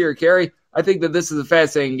 and Sincere Carry. I think that this is a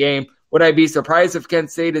fascinating game. Would I be surprised if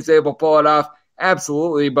Kent State is able to pull it off?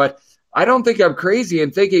 Absolutely, but I don't think I'm crazy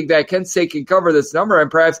in thinking that Kent State can cover this number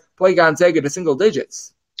and perhaps play Gonzaga to single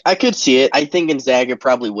digits. I could see it. I think Gonzaga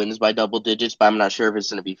probably wins by double digits, but I'm not sure if it's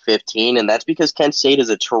going to be 15, and that's because Kent State is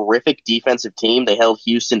a terrific defensive team. They held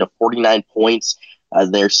Houston to 49 points.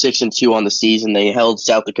 They're 6-2 on the season. They held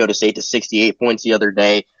South Dakota State to 68 points the other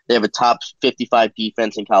day. They have a top 55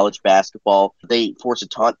 defense in college basketball. They force a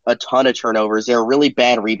ton of turnovers. They're a really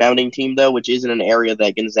bad rebounding team, though, which isn't an area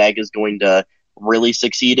that Gonzaga is going to really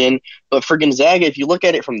succeed in. But for Gonzaga, if you look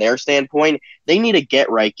at it from their standpoint, they need a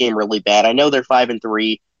get-right game really bad. I know they're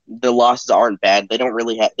 5-3. The losses aren't bad. They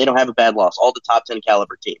don't have a bad loss. All the top 10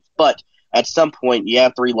 caliber teams. But at some point, you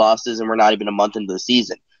have 3 losses, and we're not even a month into the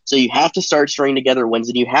season. So you have to start stringing together wins,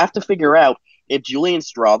 and you have to figure out if Julian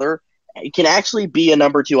Strawther can actually be a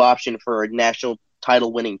number 2 option for a national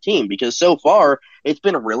title winning team, because so far it's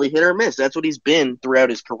been a really hit or miss. That's what he's been throughout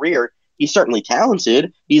his career. He's certainly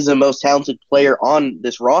talented. He's the most talented player on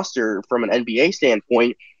this roster from an NBA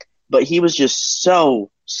standpoint, but he was just so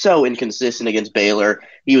inconsistent against Baylor.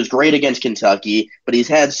 He was great against Kentucky, but he's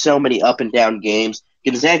had so many up and down games.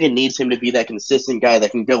 Gonzaga needs him to be that consistent guy that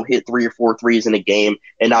can go hit 3 or 4 threes in a game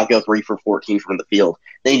and not go 3 for 14 from the field.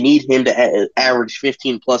 They need him to average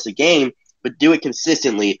 15 plus a game, but do it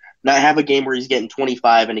consistently, not have a game where he's getting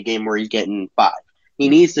 25 and a game where he's getting 5. He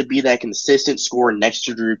needs to be that consistent scorer next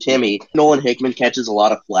to Drew Timme. Nolan Hickman catches a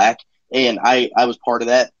lot of flack, and I was part of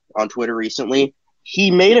that on Twitter recently. He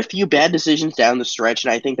made a few bad decisions down the stretch,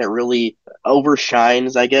 and I think that really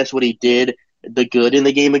overshines, I guess, what he did, the good in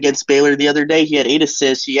the game against Baylor the other day. He had 8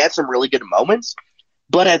 assists. He had some really good moments,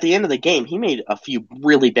 but at the end of the game, he made a few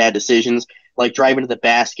really bad decisions, like driving to the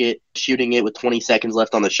basket, shooting it with 20 seconds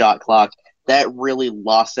left on the shot clock. That really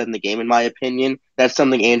lost them the game, in my opinion. That's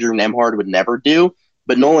something Andrew Nembhard would never do,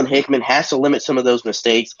 but Nolan Hickman has to limit some of those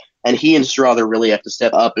mistakes, and he and Strawther really have to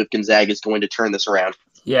step up if Gonzaga is going to turn this around.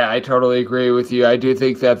 Yeah, I totally agree with you. I do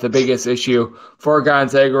think that the biggest issue for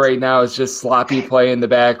Gonzaga right now is just sloppy play in the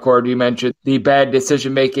backcourt. You mentioned the bad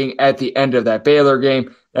decision-making at the end of that Baylor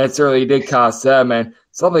game. That certainly did cost them. And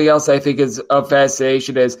something else I think is of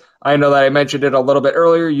fascination is, I know that I mentioned it a little bit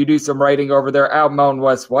earlier, you do some writing over there out Mountain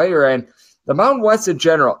West Wire, and the Mountain West in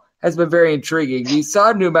general has been very intriguing. You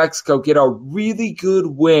saw New Mexico get a really good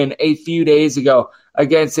win a few days ago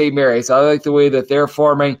against St. Mary's. I like the way that they're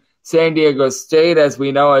forming. San Diego State, as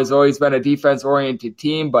we know, has always been a defense-oriented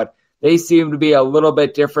team, but they seem to be a little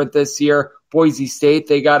bit different this year. Boise State,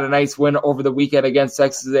 they got a nice win over the weekend against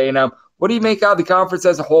Texas A&M. What do you make out of the conference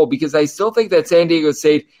as a whole? Because I still think that San Diego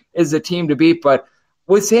State is the team to beat, but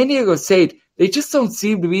with San Diego State, they just don't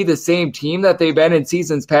seem to be the same team that they've been in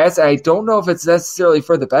seasons past, and I don't know if it's necessarily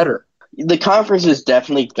for the better. The conference is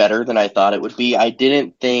definitely better than I thought it would be. I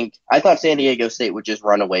thought San Diego State would just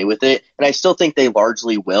run away with it, and I still think they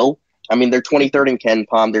largely will. I mean, they're 23rd in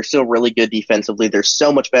KenPom. They're still really good defensively. They're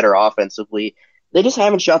so much better offensively. They just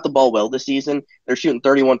haven't shot the ball well this season. They're shooting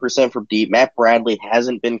 31% from deep. Matt Bradley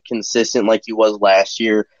hasn't been consistent like he was last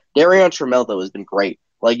year. Darion Trammell, though, has been great.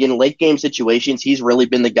 Like in late game situations, he's really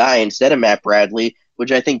been the guy instead of Matt Bradley,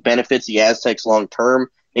 which I think benefits the Aztecs long term.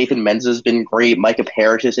 Nathan Menza has been great. Micah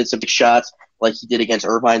Parrish has hit some big shots like he did against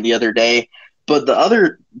Irvine the other day. But the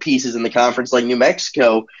other pieces in the conference, like New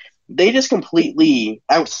Mexico, they just completely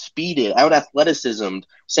outspeeded, out-athleticismed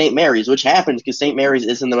St. Mary's, which happens because St. Mary's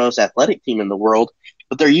isn't the most athletic team in the world,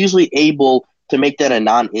 but they're usually able to make that a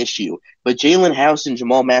non-issue. But Jalen House and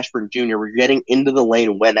Jamal Mashburn Jr. were getting into the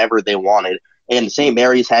lane whenever they wanted, and St.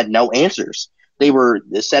 Mary's had no answers. They were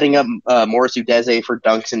setting up Morris Udeze for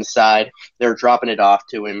dunks inside. They were dropping it off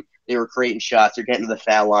to him. They were creating shots. They're getting to the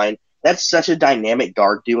foul line. That's such a dynamic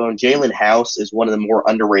guard duo, and Jalen House is one of the more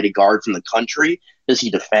underrated guards in the country because he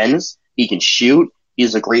defends, he can shoot,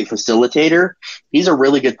 he's a great facilitator. He's a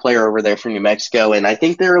really good player over there for New Mexico, and I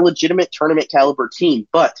think they're a legitimate tournament caliber team,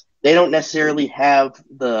 but they don't necessarily have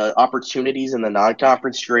the opportunities in the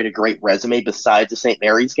non-conference to create a great resume besides the St.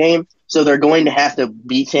 Mary's game. So they're going to have to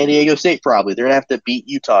beat San Diego State probably. They're going to have to beat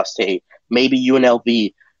Utah State, maybe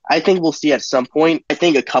UNLV. I think we'll see at some point. I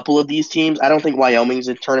think a couple of these teams, I don't think Wyoming's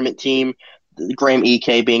a tournament team. Graham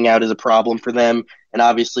Ike being out is a problem for them, and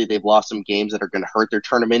obviously they've lost some games that are going to hurt their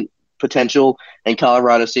tournament potential, and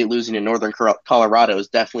Colorado State losing to Northern Colorado is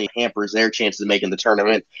definitely hampers their chances of making the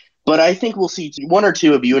tournament. But I think we'll see one or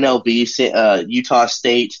two of UNLV, Utah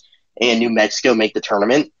State, and New Mexico make the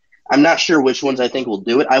tournament. I'm not sure which ones I think will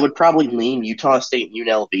do it. I would probably lean Utah State and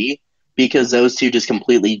UNLV because those two just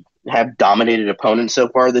completely have dominated opponents so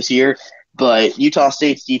far this year. But Utah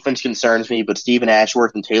State's defense concerns me, but Stephen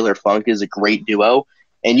Ashworth and Taylor Funk is a great duo.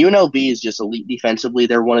 And UNLV is just elite defensively.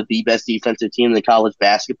 They're one of the best defensive teams in college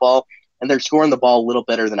basketball, and they're scoring the ball a little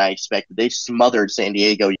better than I expected. They smothered San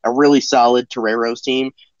Diego, a really solid Toreros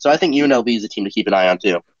team. So I think UNLV is a team to keep an eye on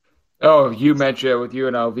too. Oh, you mentioned it with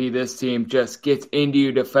UNLV. This team just gets into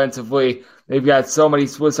you defensively. They've got so many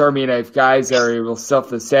Swiss Army knife guys that are able to stuff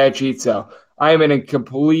the stat sheet. So I am in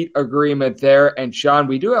complete agreement there. And Sean,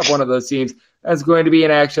 we do have one of those teams that's going to be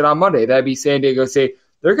in action on Monday. That'd be San Diego State.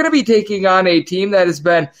 They're going to be taking on a team that has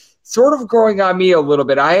been sort of growing on me a little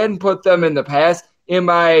bit. I hadn't put them in the past in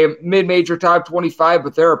my mid-major top 25,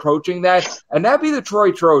 but they're approaching that, and that'd be the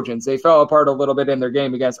Troy Trojans. They fell apart a little bit in their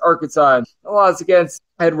game against Arkansas and a loss against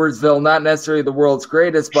Edwardsville, not necessarily the world's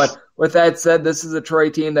greatest, but with that said, this is a Troy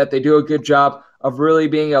team that they do a good job of really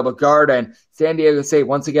being able to guard, and San Diego State,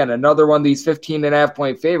 once again, another one of these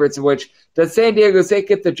 15.5-point favorites, in which does San Diego State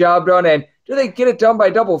get the job done, and do they get it done by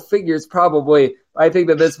double figures? Probably. I think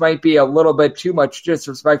that this might be a little bit too much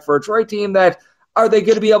disrespect for a Troy team. That are they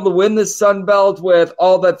going to be able to win the Sun Belt with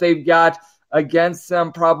all that they've got against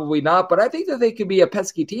them? Probably not, but I think that they could be a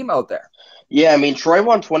pesky team out there. Yeah, I mean, Troy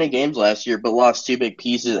won 20 games last year, but lost two big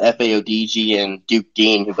pieces, F.A. Odigi and Duke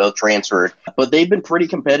Dean, who both transferred. But they've been pretty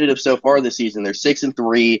competitive so far this season. They're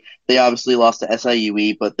 6-3. They obviously lost to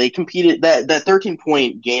SIUE, but they competed. That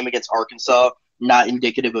 13-point game against Arkansas, not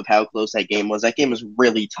indicative of how close that game was. That game was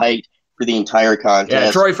really tight for the entire contest.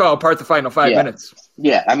 Yeah, Troy fell apart the final 5 minutes.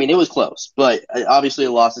 Yeah, I mean, it was close. But obviously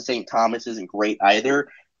a loss to St. Thomas isn't great either.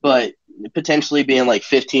 But potentially being like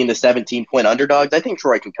 15 to 17-point underdogs, I think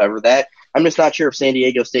Troy can cover that. I'm just not sure if San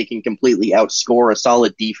Diego State can completely outscore a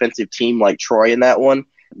solid defensive team like Troy in that one.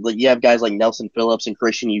 You have guys like Nelson Phillips and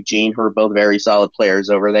Christian Eugene, who are both very solid players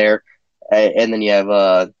over there. And then you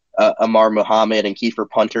have Amar Muhammad and Kiefer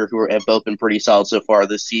Punter, who have both been pretty solid so far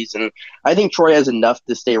this season. I think Troy has enough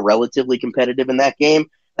to stay relatively competitive in that game.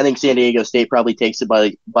 I think San Diego State probably takes it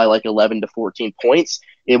by like 11 to 14 points.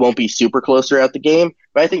 It won't be super close throughout the game,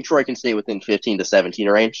 but I think Troy can stay within 15 to 17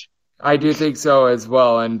 range. I do think so as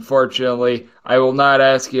well. Unfortunately, I will not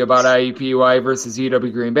ask you about IUPUI versus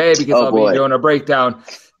UW Green Bay because I'll be doing a breakdown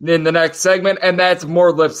in the next segment, and that's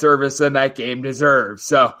more lip service than that game deserves.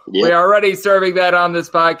 So we are already serving that on this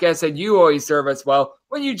podcast, and you always serve us well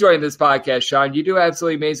when you join this podcast, Sean. You do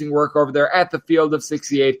absolutely amazing work over there at the Field of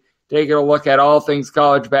 68, taking a look at all things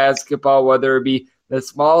college basketball, whether it be the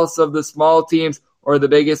smallest of the small teams or the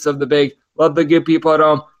biggest of the big. Let the good people at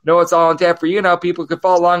home know it's all on tap for you now. People can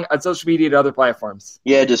follow along on social media and other platforms.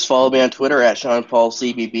 Yeah, just follow me on Twitter at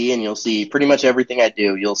SeanPaulCBB, and you'll see pretty much everything I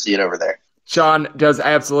do. You'll see it over there. Sean does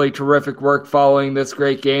absolutely terrific work following this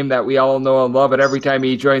great game that we all know and love, and every time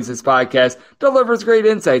he joins this podcast, delivers great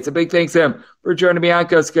insights. A big thanks to him for joining me on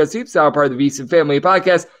Coast to Coast Hoops, now part of the VSiN Family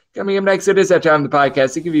Podcast. Coming up next, it is that time of the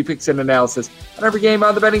podcast to give you picks and analysis on every game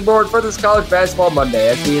on the betting board for this college basketball Monday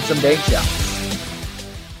as we hit some bank shots.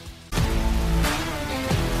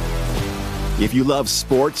 If you love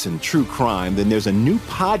sports and true crime, then there's a new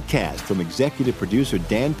podcast from executive producer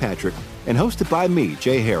Dan Patrick and hosted by me,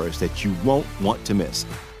 Jay Harris, that you won't want to miss.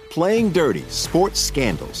 Playing Dirty: Sports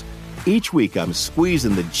Scandals. Each week, I'm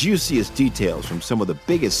squeezing the juiciest details from some of the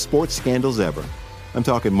biggest sports scandals ever. I'm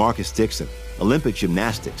talking Marcus Dixon, Olympic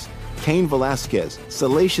gymnastics, Cain Velasquez,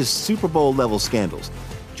 salacious Super Bowl-level scandals.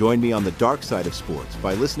 Join me on the dark side of sports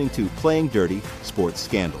by listening to Playing Dirty: Sports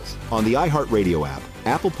Scandals on the iHeartRadio app,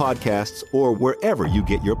 Apple Podcasts, or wherever you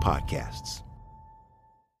get your podcasts.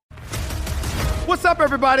 What's up,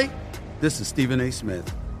 everybody? This is Stephen A. Smith.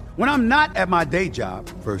 When I'm not at my day job,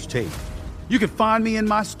 First Take, you can find me in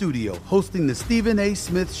my studio hosting the Stephen A.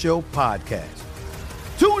 Smith Show podcast.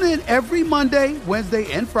 Tune in every Monday,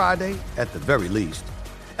 Wednesday, and Friday, at the very least,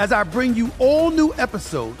 as I bring you all new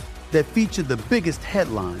episodes that feature the biggest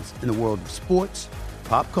headlines in the world of sports,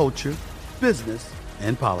 pop culture, business,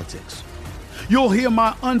 and politics. You'll hear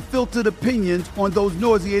my unfiltered opinions on those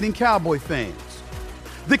nauseating Cowboy fans,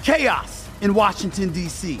 the chaos in Washington,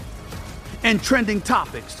 D.C., and trending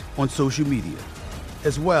topics on social media,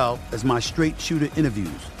 as well as my straight-shooter interviews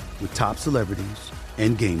with top celebrities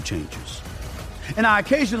and game changers. And I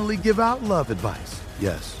occasionally give out love advice.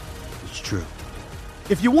 Yes, it's true.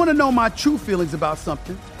 If you want to know my true feelings about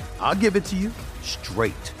something, I'll give it to you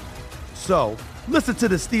straight. So, listen to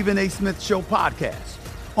the Stephen A. Smith Show podcast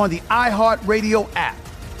on the iHeartRadio app,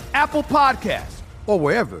 Apple Podcasts, or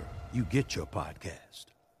wherever you get your podcast.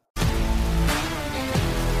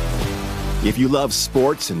 If you love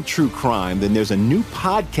sports and true crime, then there's a new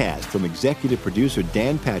podcast from executive producer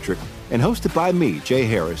Dan Patrick and hosted by me, Jay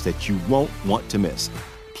Harris, that you won't want to miss.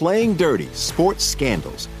 Playing Dirty: Sports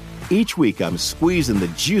Scandals. Each week, I'm squeezing the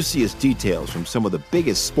juiciest details from some of the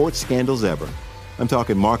biggest sports scandals ever. I'm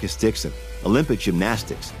talking Marcus Dixon, Olympic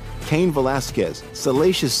gymnastics, Cain Velasquez,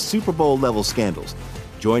 salacious Super Bowl-level scandals.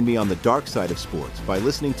 Join me on the dark side of sports by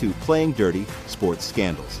listening to Playing Dirty: Sports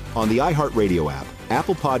Scandals on the iHeartRadio app,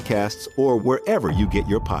 Apple Podcasts, or wherever you get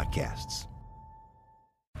your podcasts.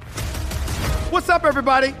 What's up,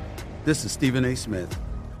 everybody? This is Stephen A. Smith.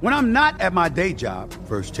 When I'm not at my day job,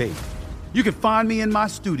 First Take, you can find me in my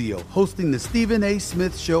studio hosting the Stephen A.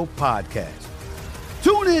 Smith Show podcast.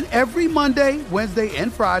 Tune in every Monday, Wednesday,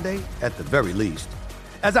 and Friday, at the very least,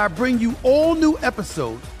 as I bring you all new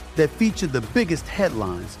episodes that feature the biggest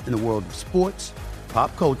headlines in the world of sports,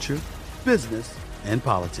 pop culture, business, and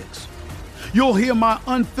politics. You'll hear my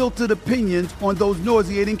unfiltered opinions on those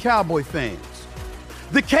nauseating Cowboy fans,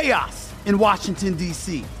 the chaos in Washington,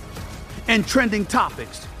 D.C., and trending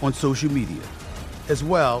topics on social media, as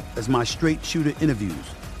well as my straight shooter interviews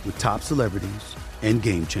with top celebrities and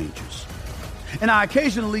game changers. And I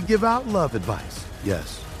occasionally give out love advice.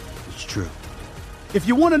 Yes, it's true. If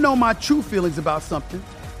you want to know my true feelings about something,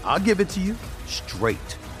 I'll give it to you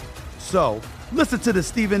straight. So, listen to the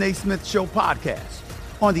Stephen A. Smith Show podcast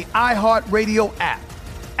on the iHeartRadio app,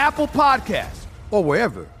 Apple Podcasts, or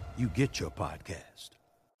wherever you get your podcast.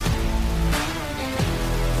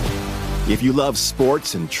 If you love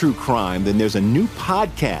sports and true crime, then there's a new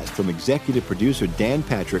podcast from executive producer Dan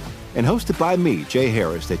Patrick and hosted by me, Jay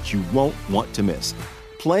Harris, that you won't want to miss.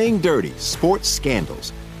 Playing Dirty: Sports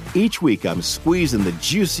Scandals. Each week, I'm squeezing the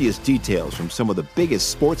juiciest details from some of the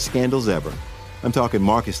biggest sports scandals ever. I'm talking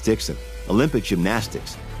Marcus Dixon, Olympic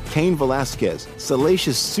gymnastics, Cain Velasquez,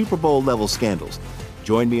 salacious Super Bowl-level scandals.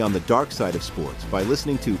 Join me on the dark side of sports by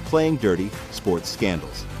listening to Playing Dirty: Sports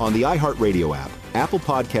Scandals on the iHeartRadio app, Apple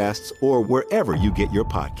Podcasts, or wherever you get your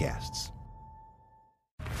podcasts.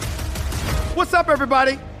 What's up,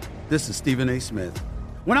 everybody? This is Stephen A. Smith.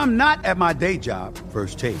 When I'm not at my day job,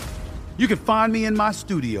 First Take, you can find me in my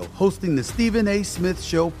studio hosting the Stephen A. Smith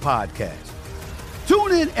Show podcast.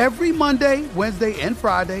 Tune in every Monday, Wednesday, and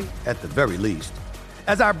Friday, at the very least,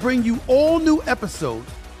 as I bring you all new episodes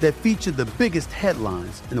that feature the biggest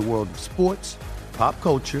headlines in the world of sports, pop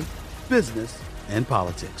culture, business, and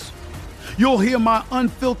politics. You'll hear my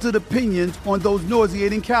unfiltered opinions on those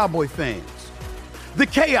nauseating Cowboy fans, the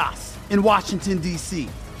chaos in Washington, D.C.,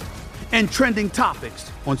 and trending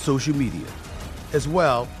topics on social media, as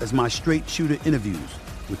well as my straight shooter interviews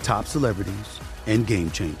with top celebrities and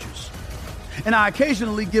game changers. And I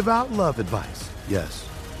occasionally give out love advice. Yes,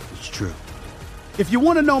 it's true. If you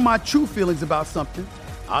want to know my true feelings about something,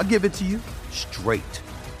 I'll give it to you straight.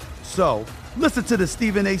 So, listen to the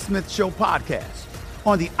Stephen A. Smith Show podcast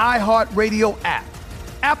on the iHeartRadio app,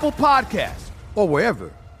 Apple Podcasts, or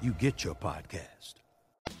wherever you get your podcast.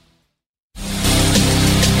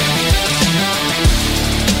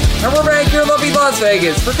 And we're back here in lovely Las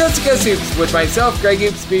Vegas for Coast to Coast Hoops with myself, Greg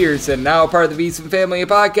Hoops Peterson, now a part of the VSiN Family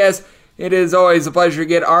podcast. It is always a pleasure to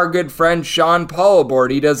get our good friend Sean Paul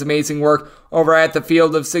aboard. He does amazing work over at the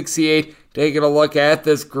Field of 68, taking a look at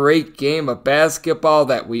this great game of basketball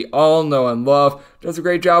that we all know and love. Does a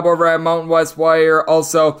great job over at Mountain West Wire.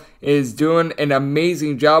 Also is doing an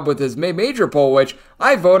amazing job with his mid-major poll, which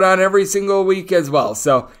I vote on every single week as well.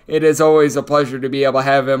 So it is always a pleasure to be able to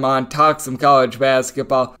have him on, talk some college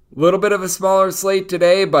basketball. A little bit of a smaller slate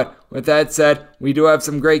today, but with that said, we do have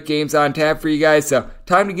some great games on tap for you guys. So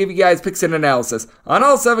time to give you guys picks and analysis on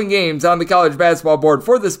all 7 games on the college basketball board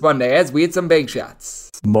for this Monday as we hit some bank shots.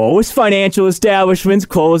 Most financial establishments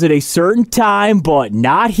close at a certain time, but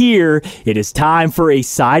not here. It is time for a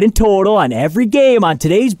side and total on every game on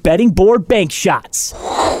today's betting board bank shots.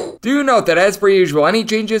 Do note that as per usual, any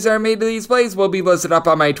changes that are made to these plays will be listed up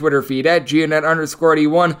on my Twitter feed at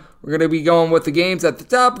GNet_81. We're going to be going with the games at the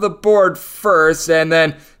top of the board first, and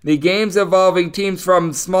then the games involving teams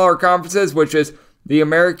from smaller conferences, which is the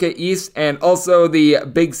America East and also the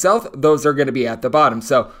Big South. Those are going to be at the bottom.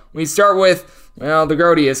 So we start with, well, the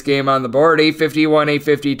grodiest game on the board, 851,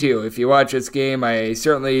 852. If you watch this game, I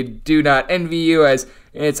certainly do not envy you, as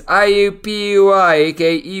it's IUPUI,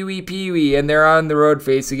 aka UEPUE, and they're on the road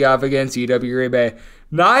facing off against UW Green Bay.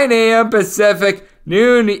 9 a.m. Pacific,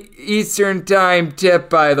 noon Eastern time tip,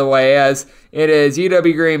 by the way, as it is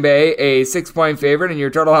UW Green Bay, a 6-point favorite, and your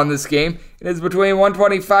total on this game it is between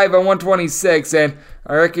 125 and 126, and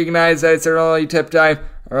I recognize that it's an early tip time.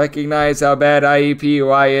 I recognize how bad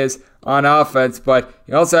IUPUI is on offense, but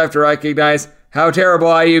you also have to recognize how terrible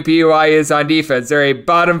IUPUI is on defense. They're a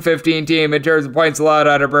bottom 15 team in terms of points allowed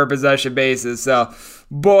on a per possession basis, so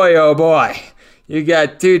boy oh boy, you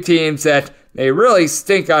got two teams that they really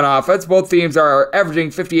stink on offense. Both teams are averaging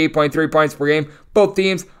 58.3 points per game. Both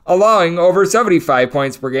teams allowing over 75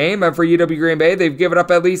 points per game. And for UW Green Bay, they've given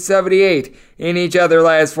up at least 78 in each of their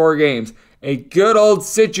last 4 games. A good old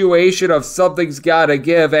situation of something's gotta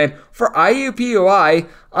give. And for IUPUI,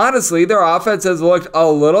 honestly, their offense has looked a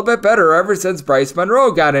little bit better ever since Bryce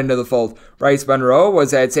Monroe got into the fold. Bryce Monroe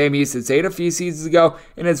was at Sam Houston State a few seasons ago.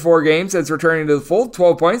 In his 4 games since returning to the fold,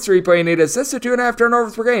 12 points, 3.8 assists, and 2.5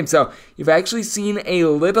 turnovers per game. So you've actually seen a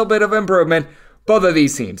little bit of improvement. Both of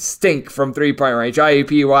these teams stink from 3-point range.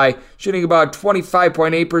 IUPUI shooting about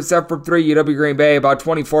 25.8% from 3. UW Green Bay about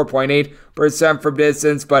 24.8% from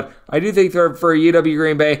distance. But I do think for UW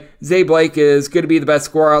Green Bay, Zay Blake is going to be the best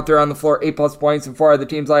scorer out there on the floor. 8+ points in 4 of the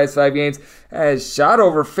team's last 5 games. Has shot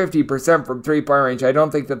over 50% from 3-point range. I don't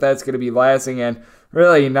think that that's going to be lasting, and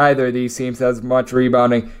really, neither of these teams has much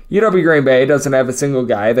rebounding. UW Green Bay doesn't have a single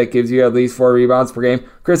guy that gives you at least 4 rebounds per game.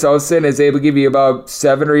 Chris Olsen is able to give you about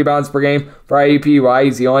 7 rebounds per game. For IUPUI,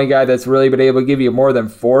 he's the only guy that's really been able to give you more than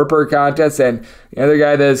 4 per contest. And the other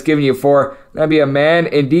guy that's giving you 4, that'd be a man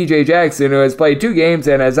in DJ Jackson, who has played 2 games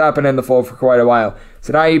and has not been in the fold for quite a while. It's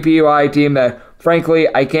an IUPUI team that, frankly,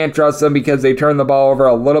 I can't trust them because they turn the ball over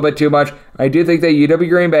a little bit too much. I do think that UW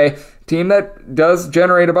Green Bay, team that does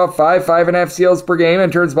generate about 5.5 steals per game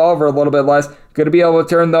and turns the ball over a little bit less, going to be able to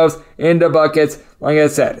turn those into buckets. Like I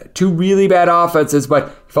said, 2 really bad offenses,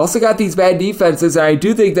 but you've also got these bad defenses, and I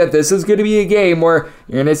do think that this is going to be a game where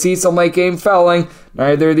you're going to see some late game fouling.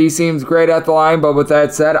 Neither of these teams great at the line, but with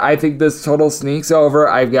that said, I think this total sneaks over.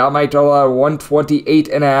 I've got my total at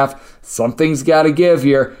 128.5. Something's got to give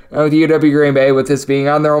here. And with UW Green Bay, with this being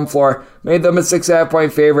on their own floor, made them a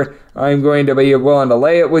 6.5-point favorite. I'm going to be willing to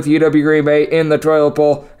lay it with UW Green Bay in the toilet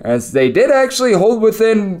bowl, as they did actually hold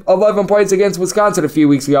within 11 points against Wisconsin a few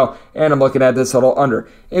weeks ago, and I'm looking at this total under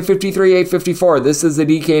 853, 854. This is the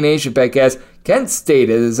DK Nation pick, as Kent State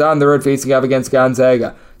is on the road facing up against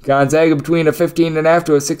Gonzaga. Gonzaga between a 15.5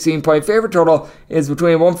 to a 16-point favorite. Total is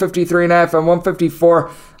between 153.5 and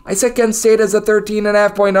 154. I set Kent State as a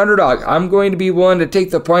 13.5-point underdog. I'm going to be willing to take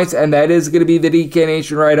the points, and that is going to be the DK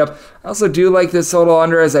Nation write-up. I also do like this total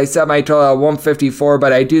under, as I set my total at 154,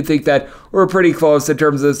 but I do think that we're pretty close in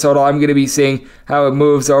terms of this total. I'm going to be seeing how it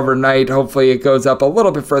moves overnight. Hopefully it goes up a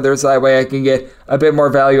little bit further, so that way I can get a bit more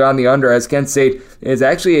value on the under, as Kent State is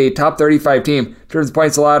actually a top 35 team in terms of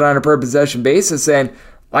points allowed on a per possession basis, and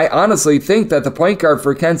I honestly think that the point guard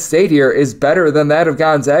for Kent State here is better than that of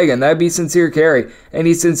Gonzaga, and that'd be Sincere Carey. And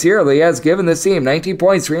he sincerely has given this team 19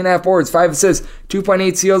 points, 3.5 boards, 5 assists,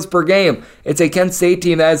 2.8 steals per game. It's a Kent State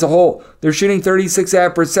team that as a whole, they're shooting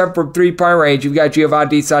 36.5% from 3-point range. You've got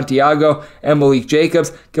Giovanni Santiago and Malik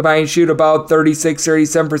Jacobs. Combined shoot about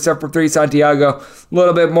 37% from 3. Santiago, a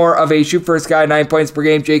little bit more of a shoot-first guy, 9 points per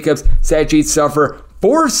game. Jacobs, stat sheet stuffer,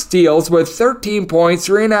 4 steals with 13 points,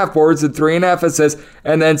 3.5 boards, and 3.5 assists.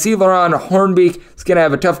 And then Laurent Hornbeek is going to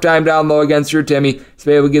have a tough time down low against Drew Timme. He's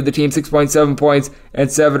able to give the team 6.7 points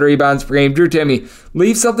and 7 rebounds per game. Drew Timme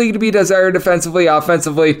leaves something to be desired defensively.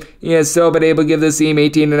 Offensively, he has still been able to give this team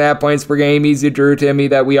 18.5 points per game. He's the Drew Timme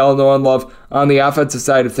that we all know and love on the offensive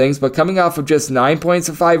side of things, but coming off of just 9 points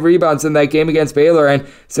and 5 rebounds in that game against Baylor, and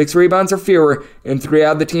 6 rebounds or fewer in 3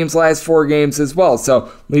 out of the team's last 4 games as well.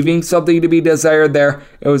 So leaving something to be desired there.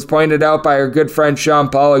 It was pointed out by our good friend Sean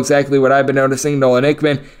Paul, exactly what I've been noticing. Nolan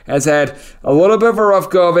Hickman has had a little bit of a rough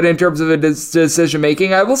go of it in terms of decision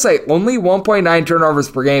making. I will say only 1.9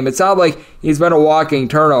 turnovers per game. It's not like he's been a walking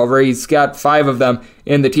turnover. He's got 5 of them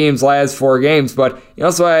in the team's last 4 games, but he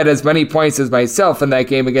also had as many points as myself in that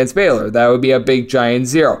game against Baylor. That would be a big giant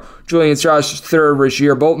 0. Julian Strauss, third,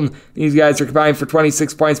 Rasheer Bolton. These guys are combined for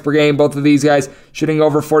 26 points per game. Both of these guys shooting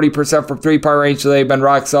over 40% from 3-point range, so they've been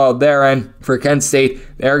rock solid there. And for Kent State,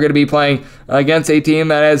 they're going to be playing against a team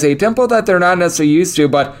that has a tempo that they're not necessarily used to.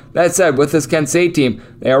 But that said, with this Kent State team,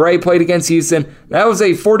 they already played against Houston. That was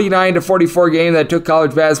a 49-44 game that took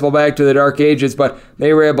college basketball back to the dark ages, but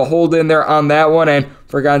they were able to hold in there on that one. And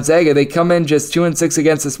for Gonzaga. They come in just 2-6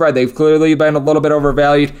 against the spread. They've clearly been a little bit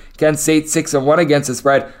overvalued. Kent State 6-1 against the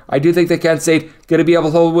spread. I do think that Kent State going to be able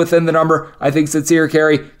to hold within the number. I think Sincere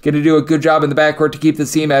Carey going to do a good job in the backcourt to keep the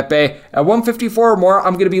team at bay. At 154 or more,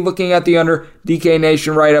 I'm going to be looking at the under. DK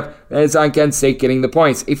Nation write-up. That is on Kent State getting the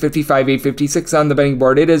points. 855, 856 on the betting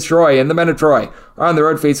board. It is Troy and the men of Troy are on the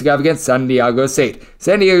road facing off against San Diego State.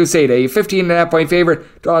 San Diego State, a 15.5-point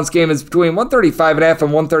favorite. Dawn's game is between 135.5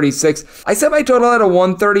 and 136. I set my total at a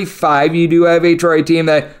 135. You do have a Troy team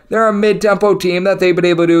that they're a mid-tempo team that they've been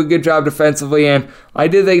able to do a good job defensively, and I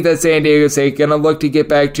do think that San Diego State going to look to get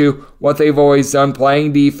back to what they've always done,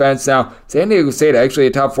 playing defense. Now, San Diego State actually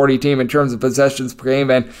a top 40 team in terms of possessions per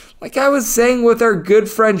game, and like I was saying with our good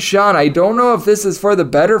friend Sean, I don't know if this is for the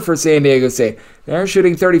better for San Diego State. They're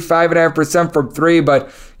shooting 35.5% from three,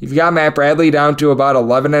 but you've got Matt Bradley down to about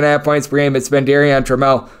 11.5 points per game. It's been Darian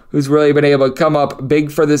Trammell who's really been able to come up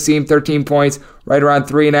big for the team, 13 points, right around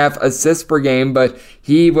 3.5 assists per game, but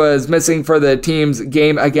he was missing for the team's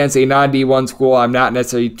game against a non-D1 school. I'm not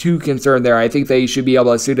necessarily too concerned there. I think that he should be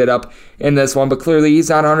able to suit it up in this one, but clearly he's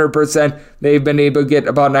not 100%. They've been able to get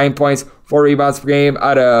about 9 points, 4 rebounds per game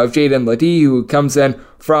out of Jaden Ledee, who comes in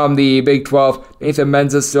from the Big 12. Nathan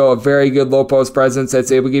Menza still a very good low post presence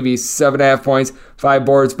that's able to give you 7.5 points, 5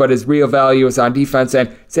 boards, but his real value is on defense.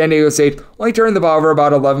 And San Diego State only turned the ball over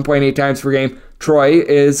about 11.8 times per game. Troy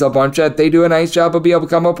is a bunch that they do a nice job of being able to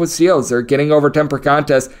come up with steals. They're getting over 10 per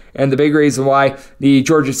contest, and the big reason why the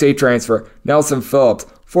Georgia State transfer, Nelson Phillips,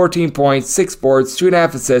 14 points, 6 boards,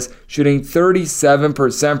 2.5 assists, shooting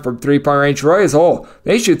 37% from three-point range. Troy as a whole,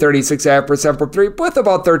 they shoot 36.5% from three, with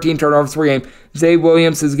about 13 turnovers per game. Zay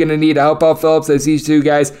Williams is going to need to help out Phillips, as these two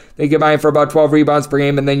guys, they combine for about 12 rebounds per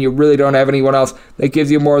game, and then you really don't have anyone else that gives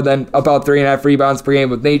you more than about 3.5 rebounds per game,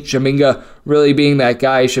 with Nate Shaminga really being that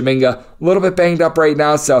guy. Shaminga a little bit banged up right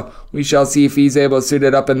now, so we shall see if he's able to suit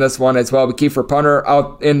it up in this one as well. But Kiefer Punter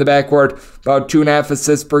out in the backcourt, about 2.5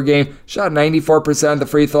 assists per game, shot 94% of the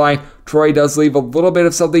free throw line. Troy does leave a little bit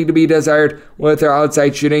of something to be desired with their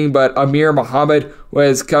outside shooting, but Amir Muhammad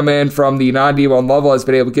was come in from the non-D1 level, has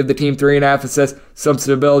been able to give the team 3.5 assists, some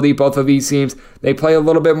stability. Both of these teams, they play a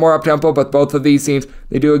little bit more up-tempo, but both of these teams,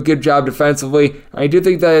 they do a good job defensively. I do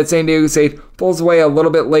think that San Diego State pulls away a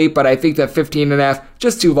little bit late, but I think that 15.5,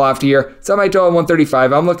 just too lofty here. So I might total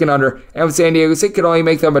 135. I'm looking under, and with San Diego State could only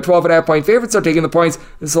make them a 12.5 point favorite, so taking the points.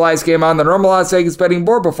 This is the last game on the normal Las Vegas betting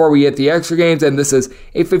board before we hit the extra games, and this is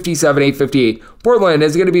 857, 858. Portland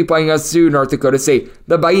is going to be playing us to North Dakota State.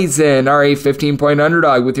 The Bison are a 15-point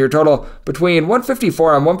underdog with your total between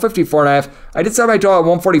 154 and 154.5. I did set my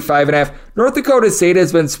total at 145.5. North Dakota State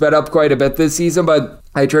has been sped up quite a bit this season, but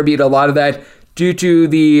I attribute a lot of that due to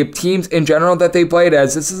the teams in general that they played,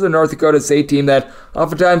 as this is a North Dakota State team that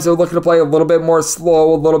oftentimes they're looking to play a little bit more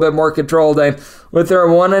slow, a little bit more controlled, and with their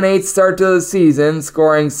 1-8 start to the season,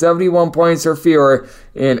 scoring 71 points or fewer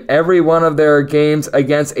in every one of their games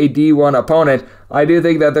against a D1 opponent, I do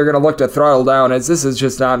think that they're going to look to throttle down, as this is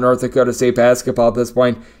just not North Dakota State basketball at this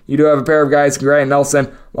point. You do have a pair of guys, Grant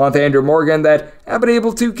Nelson, along with Andrew Morgan, that have been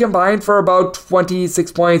able to combine for about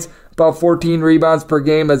 26 points, about 14 rebounds per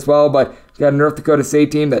game as well, but you've got a North Dakota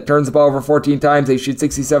State team that turns the ball over 14 times. They shoot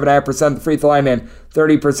 67.5% of the free throw line and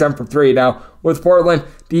 30% from three. Now, with Portland,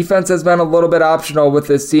 defense has been a little bit optional with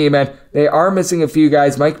this team, and they are missing a few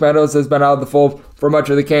guys. Mike Meadows has been out of the fold for much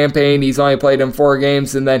of the campaign. He's only played in 4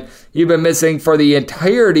 games, and then you've been missing for the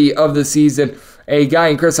entirety of the season a guy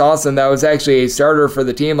in Chris Austin that was actually a starter for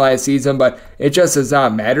the team last season, but it just has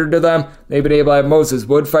not mattered to them. They've been able to have Moses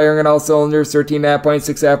Wood firing on all cylinders, 13.5 points,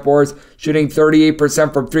 6.5 boards, shooting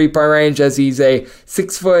 38% from three-point range, as he's a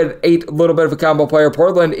 6'8", little bit of a combo player.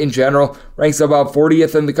 Portland, in general, ranks about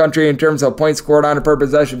 40th in the country in terms of points scored on a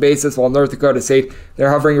per-possession basis, while North Dakota State, they're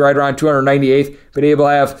hovering right around 298th. Been able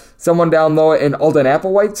to have someone down low in Alden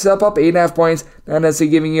Applewhite step up, 8.5 points, not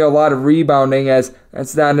necessarily giving you a lot of rebounding, as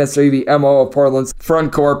that's not necessarily the MO of Portland's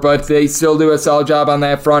front court, but they still do a solid job on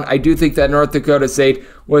that front. I do think that North Dakota State,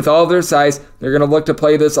 with all their size, they're going to look to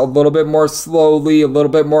play this a little bit more slowly, a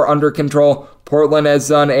little bit more under control. Portland has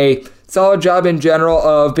done a solid job in general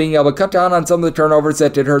of being able to cut down on some of the turnovers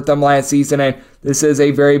that did hurt them last season, and this is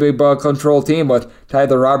a very big ball control team, with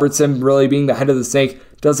Tyler Robertson really being the head of the snake.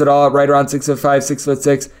 Does it all right around 6'5",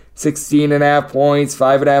 6'6", 16.5 points,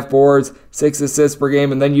 5.5 boards, 6 assists per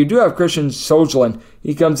game. And then you do have Christian Sojourn.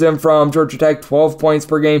 He comes in from Georgia Tech, 12 points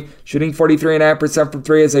per game, shooting 43.5% from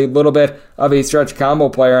three, as a little bit of a stretch combo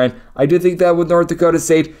player. And I do think that with North Dakota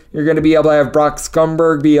State, you're going to be able to have Brock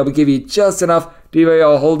Scumberg be able to give you just enough Devo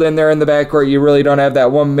will hold in there in the backcourt. You really don't have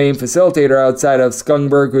that one main facilitator outside of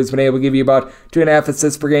Skungberg, who's been able to give you about 2.5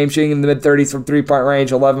 assists per game, shooting in the mid-30s from three-point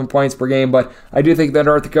range, 11 points per game. But I do think that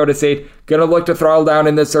North Dakota State going to look to throttle down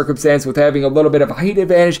in this circumstance with having a little bit of a height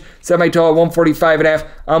advantage. Semi-total at 145.5.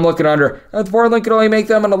 I'm looking under. And Portland could only make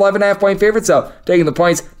them an 11.5-point favorite, so taking the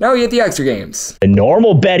points. Now we get the extra games. The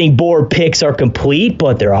normal betting board picks are complete,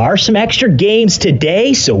 but there are some extra games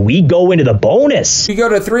today, so we go into the bonus. We go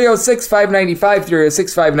to 306, 595,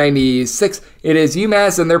 306, 596. It is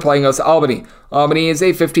UMass, and they're playing us Albany. Albany is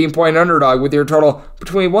a 15-point underdog with your total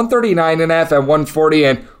between 139.5 and 140,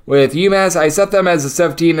 and with UMass, I set them as a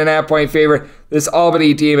 17.5-point favorite. This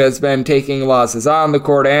Albany team has been taking losses on the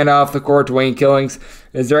court and off the court. Dwayne Killings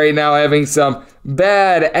is right now having some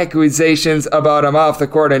bad accusations about him off the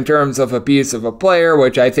court in terms of abuse of a player,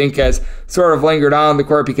 which I think has sort of lingered on the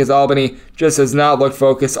court because Albany just has not looked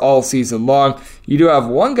focused all season long. You do have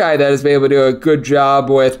one guy that has been able to do a good job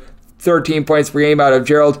with 13 points per game out of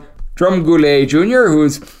Gerald Drumgoole Jr.,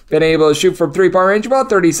 who's been able to shoot from three-point range about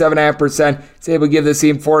 37.5%. He's able to give this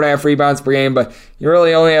team 4.5 rebounds per game, but you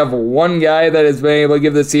really only have one guy that has been able to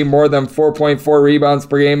give this team more than 4.4 rebounds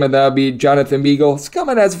per game, and that would be Jonathan Beagle. He's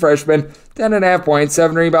coming as a freshman, 10.5 points,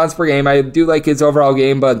 7 rebounds per game. I do like his overall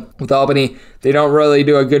game, but with Albany, they don't really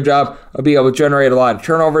do a good job of being able to generate a lot of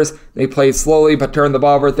turnovers. They play slowly, but turn the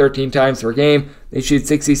ball over 13 times per game. They shoot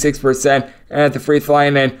 66% at the free throw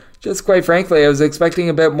line, and just quite frankly, I was expecting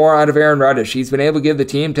a bit more out of Aaron Reddish. He's been able to give the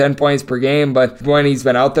team 10 points per game, but when he's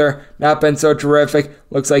been out there, not been so terrific.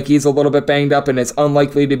 Looks like he's a little bit banged up and is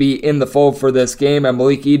unlikely to be in the fold for this game. And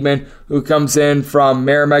Malik Eadman, who comes in from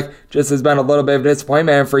Merrimack, just has been a little bit of a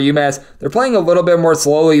disappointment. And for UMass, they're playing a little bit more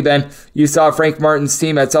slowly than you saw Frank Martin's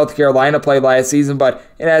team at South Carolina play last season, but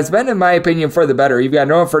it has been, in my opinion, for the better. You've got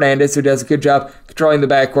Noah Fernandez, who does a good job controlling the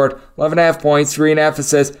backcourt, 11.5 points, 3.5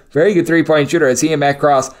 assists, very good three-point shooter, as he and Matt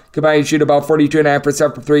Cross combined to shoot about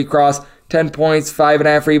 42.5% from three. Cross 10 points,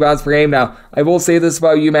 5.5 rebounds per game. Now, I will say this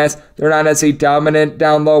about UMass. They're not necessarily dominant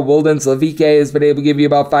down low. Wildens Levike has been able to give you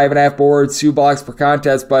about 5.5 boards, 2 blocks per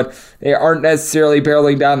contest, but they aren't necessarily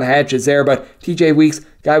barreling down the hatches there. But TJ Weeks,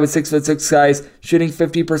 guy with 6'6" size, shooting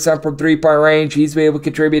 50% from three-point range. He's been able to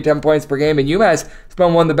contribute 10 points per game. And UMass has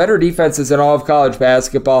been one of the better defenses in all of college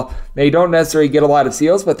basketball. They don't necessarily get a lot of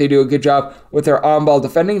steals, but they do a good job with their on-ball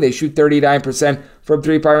defending. They shoot 39% from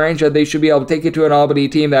three-point range, and they should be able to take it to an Albany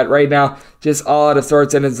team that right now just all out of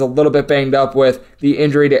sorts and is a little bit banged up with the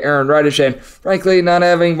injury to Aaron Reddish, and frankly not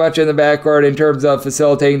having much in the backcourt in terms of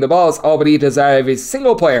facilitating the balls. Albany does not have a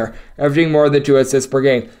single player averaging more than 2 assists per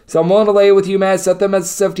game. So I'm willing to lay with UMass, set them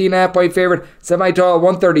as a 17.5-point favorite, semi-total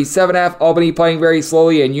 137.5. Albany playing very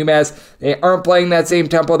slowly, and UMass, they aren't playing that same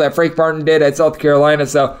tempo that Frank Martin did at South Carolina,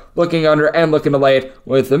 so looking under and looking to lay it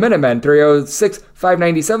with the Minutemen. 306,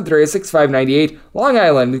 597, 306, 598. Long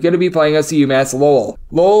Island is going to be playing us UMass Lowell.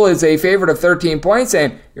 Lowell is a favorite of 13 points,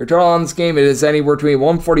 and your total on this game is anywhere between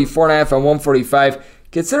 144.5 and 145.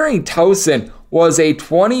 Considering Towson was a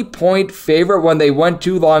 20-point favorite when they went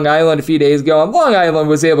to Long Island a few days ago, and Long Island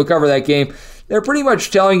was able to cover that game, they're pretty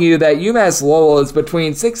much telling you that UMass Lowell is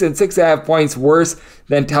between 6 and 6.5 points worse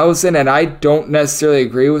than Towson, and I don't necessarily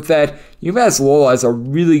agree with that. UMass Lowell has a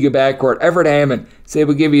really good backcourt. Everett Hammond is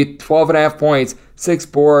able to give you 12.5 points, 6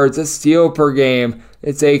 boards, a steal per game.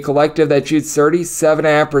 It's a collective that shoots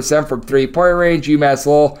 37.5% from three-point range. UMass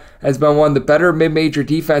Lowell has been one of the better mid-major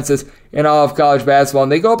defenses in all of college basketball,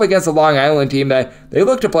 and they go up against a Long Island team that they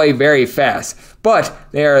look to play very fast. But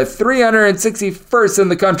they are 361st in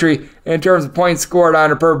the country in terms of points scored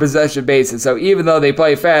on a per-possession basis. So even though they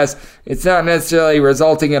play fast, it's not necessarily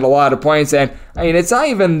resulting in a lot of points. And I mean, it's not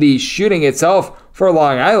even the shooting itself for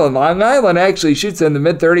Long Island. Long Island actually shoots in the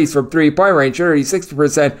mid-30s from three-point range,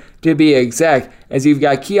 36% to be exact, as you've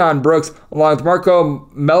got Keon Brooks along with Marco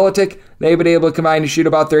Melitic. They've been able to combine to shoot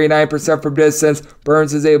about 39% from distance.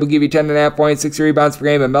 Burns is able to give you 10.5 points, 6 rebounds per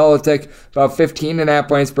game, and Melitic about 15.5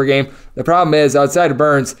 points per game. The problem is, outside of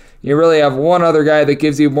Burns, you really have one other guy that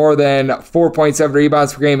gives you more than 4.7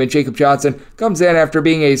 rebounds per game, and Jacob Johnson comes in after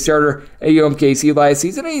being a starter at UMKC last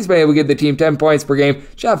season, and he's been able to give the team 10 points per game,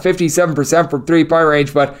 shot 57% from three-point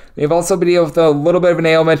range, but they've also been able with a little bit of an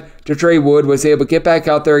ailment. Trey Wood was able to get back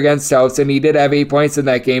out there against Towson. He did have 8 points in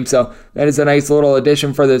that game, so that is a nice little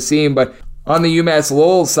addition for this team, but on the UMass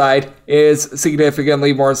Lowell side is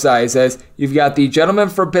significantly more size, as you've got the gentleman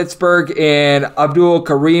from Pittsburgh in Abdul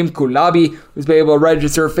Karim Kulabi, who's been able to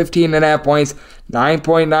register 15.5 points,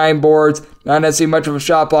 9.9 boards, Not necessarily much of a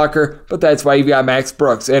shot blocker, but that's why you've got Max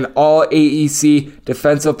Brooks, an all AEC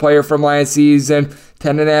defensive player from last season.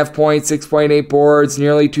 10.5 points, 6.8 boards,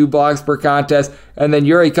 nearly 2 blocks per contest. And then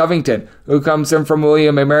Yuri Covington, who comes in from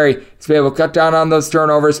William & Mary, to be able to cut down on those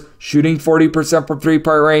turnovers, shooting 40% from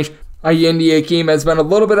three-point range. Ayinde Akeem has been a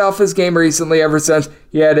little bit off his game recently ever since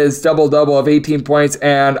he had his double-double of 18 points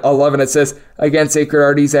and 11 assists against Sacred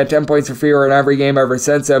Heart. He's had 10 points or fewer in every game ever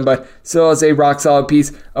since then, but still is a rock-solid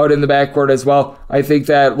piece out in the backcourt as well. I think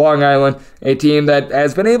that Long Island, a team that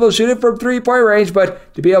has been able to shoot it from three-point range,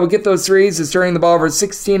 but to be able to get those threes is turning the ball over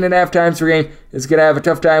 16.5 times per game, is going to have a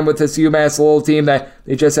tough time with this UMass Lowell team that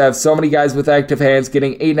they just have so many guys with active hands,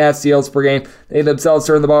 getting 8.5 steals per game. They themselves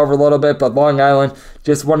turn the ball over a little bit, but Long Island,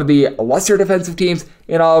 just one of the lesser defensive teams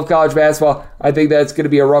in all of college basketball. I think that's going to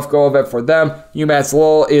be a rough go of it for them. UMass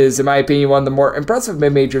Lowell is, in my opinion, one of the more impressive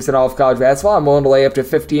mid-majors in all of college basketball. I'm willing to lay up to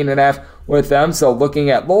 15.5 with them. So looking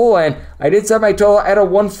at Lowell, and I did set my total at a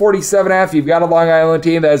 147.5. You've got a Long Island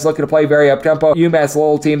team that is looking to play very up-tempo. UMass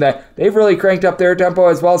Lowell team that they've really cranked up their tempo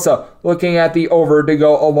as well. So looking at the over to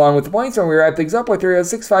go along with the points, and we wrap things up with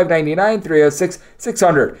 306-599,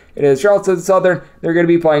 306-600. It is Charleston Southern. They're going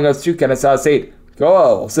to be playing us to Kennesaw State.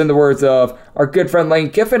 Goals, in the words of our good friend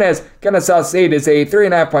Lane Kiffin, as Kennesaw State is a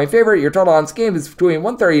 3.5-point favorite. Your total on this game is between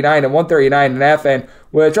 139 and 139.5. And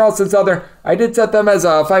with Charleston Southern, I did set them as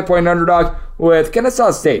a 5-point underdog. With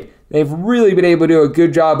Kennesaw State, they've really been able to do a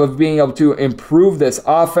good job of being able to improve this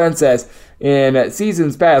offense, as in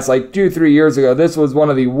seasons past, like 2-3 years ago, this was one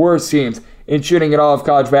of the worst teams in shooting at all of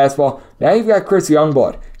college basketball. Now you've got Chris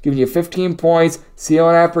Youngblood giving you 15 points, steal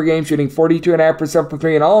and a half per game, shooting 42.5% from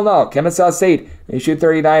 3. And all in all, Kennesaw State, they shoot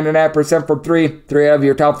 39.5% from 3. 3 out of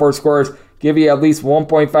your top 4 scorers give you at least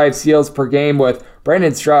 1.5 steals per game, with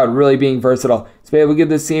Brandon Stroud really being versatile. He's been able to give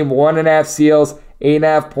this team 1.5 steals,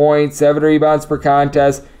 8.5 points, 7 rebounds per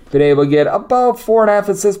contest. Been able to get about 4.5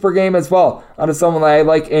 assists per game as well out of someone that I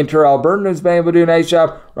like in Terrell Burton, who's been able to do a nice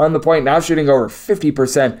job running the point, now shooting over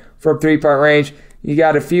 50% from 3-point range. You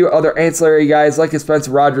got a few other ancillary guys like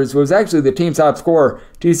Spencer Rogers, who was actually the team's top scorer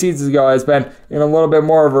 2 seasons ago, has been in a little bit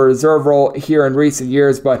more of a reserve role here in recent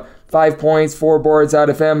years, but 5 points, 4 boards out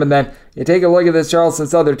of him. And then you take a look at this Charleston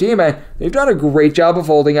Southern team, and they've done a great job of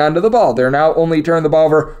holding on to the ball. They're now only turning the ball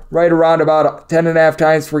over right around about 10.5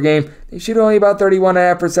 times per game. They shoot only about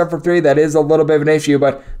 31.5% from 3. That is a little bit of an issue,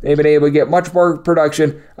 but they've been able to get much more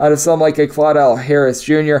production out of someone like a Claudel Harris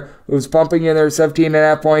Jr., who's pumping in there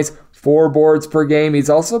 17.5 points, 4 boards per game. He's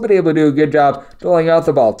also been able to do a good job doling out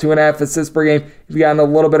the ball. 2.5 assists per game. You've gotten a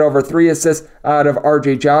little bit over 3 assists out of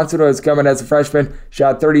RJ Johnson, who has come in as a freshman,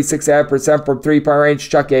 shot 36.5% from 3-point range.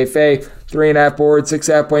 Chuck A. Fay, 3.5 boards,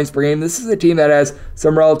 6.5 points per game. This is a team that has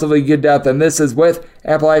some relatively good depth, and this is with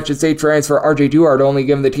Appalachian State transfer R.J. Duhart only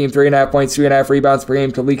giving the team 3.5 points, 2.5 rebounds per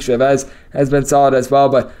game. Talik Chavez has been solid as well,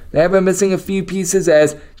 but they have been missing a few pieces,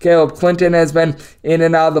 as Caleb Clinton has been in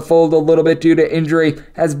and out of the fold a little bit due to injury,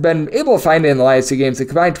 has been able to find it in the last 2 games. They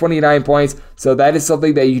combined 29 points, so that is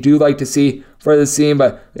something that you do like to see for this team,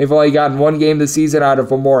 but they've only gotten 1 game this season out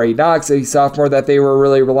of Amore Knox, a sophomore that they were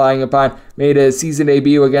really relying upon. Made a season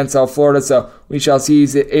debut against South Florida, so we shall see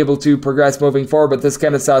he's able to progress moving forward. But this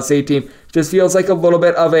Kennesaw State team just feels like a little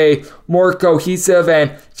bit of a more cohesive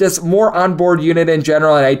and just more on-board unit in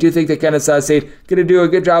general, and I do think that Kennesaw State going to do a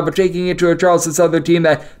good job of taking it to a Charleston Southern team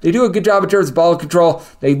that they do a good job in terms of ball control.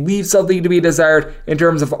 They leave something to be desired in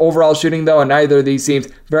terms of overall shooting, though, and neither of these teams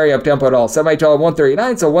very up-tempo at all. Set my total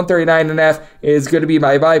 139, so 139.5 is going to be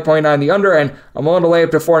my buy point on the under, and I'm willing to lay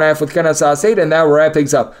up to 4.5 with Kennesaw State, and that will wrap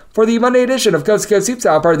things up for the Monday edition of Coast to Coast Hoops,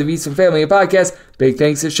 part of the VSiN family of podcasts. Big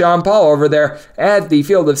thanks to Sean Paul over there at the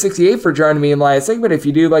Field of 68 for joining me in the last segment. If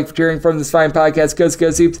you do like hearing from this fine podcast, Coast to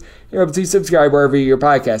Coast Hoops, you're able to subscribe wherever you get your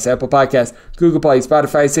podcasts, Apple Podcasts, Google Play,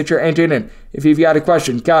 Spotify, Stitcher, and TuneIn. If you've got a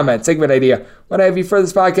question, comment, segment idea, what have you for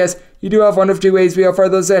this podcast, you do have one of 2 ways we offer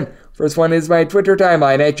those in. First one is my Twitter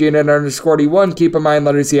timeline at @Unit_D1. Keep in mind,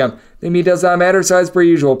 letters CM. The me does not matter, so as per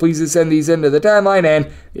usual, please do send these into the timeline, and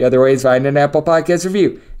the other way is find an Apple Podcast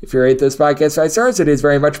review. If you rate this podcast 5 stars, it is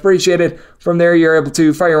very much appreciated. From there, you're able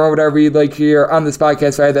to fire on whatever you'd like to hear on this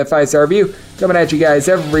podcast via that 5-star review. Coming at you guys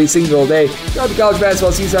every single day throughout the college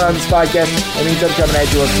basketball season on this podcast. That means I'm coming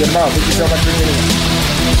at you once again tomorrow. Thank you so much for tuning in.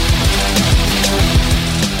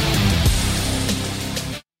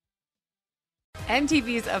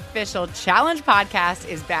 MTV's official Challenge podcast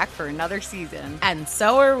is back for another season. And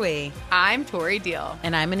so are we. I'm Tori Deal.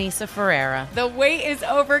 And I'm Anissa Ferreira. The wait is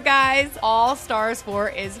over, guys. All Stars 4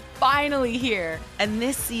 is finally here. And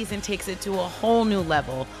this season takes it to a whole new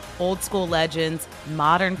level. Old school legends,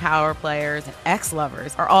 modern power players, and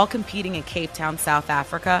ex-lovers are all competing in Cape Town, South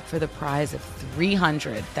Africa for the prize of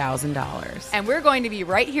 $300,000. And we're going to be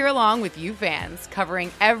right here along with you fans,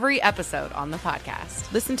 covering every episode on the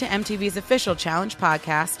podcast. Listen to MTV's official Challenge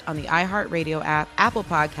podcast on the iHeartRadio app, Apple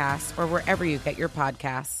Podcasts, or wherever you get your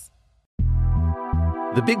podcasts.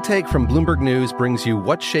 The Big Take from Bloomberg News brings you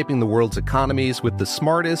what's shaping the world's economies with the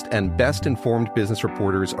smartest and best-informed business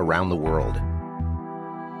reporters around the world.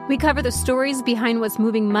 We cover the stories behind what's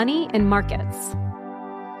moving money and markets,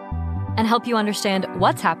 and help you understand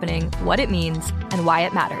what's happening, what it means, and why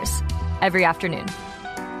it matters every afternoon.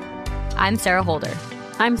 I'm Sarah Holder.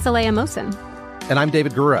 I'm Saleha Mohsin. And I'm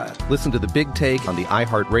David Gura. Listen to The Big Take on the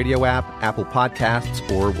iHeartRadio app, Apple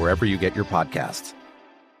Podcasts, or wherever you get your podcasts.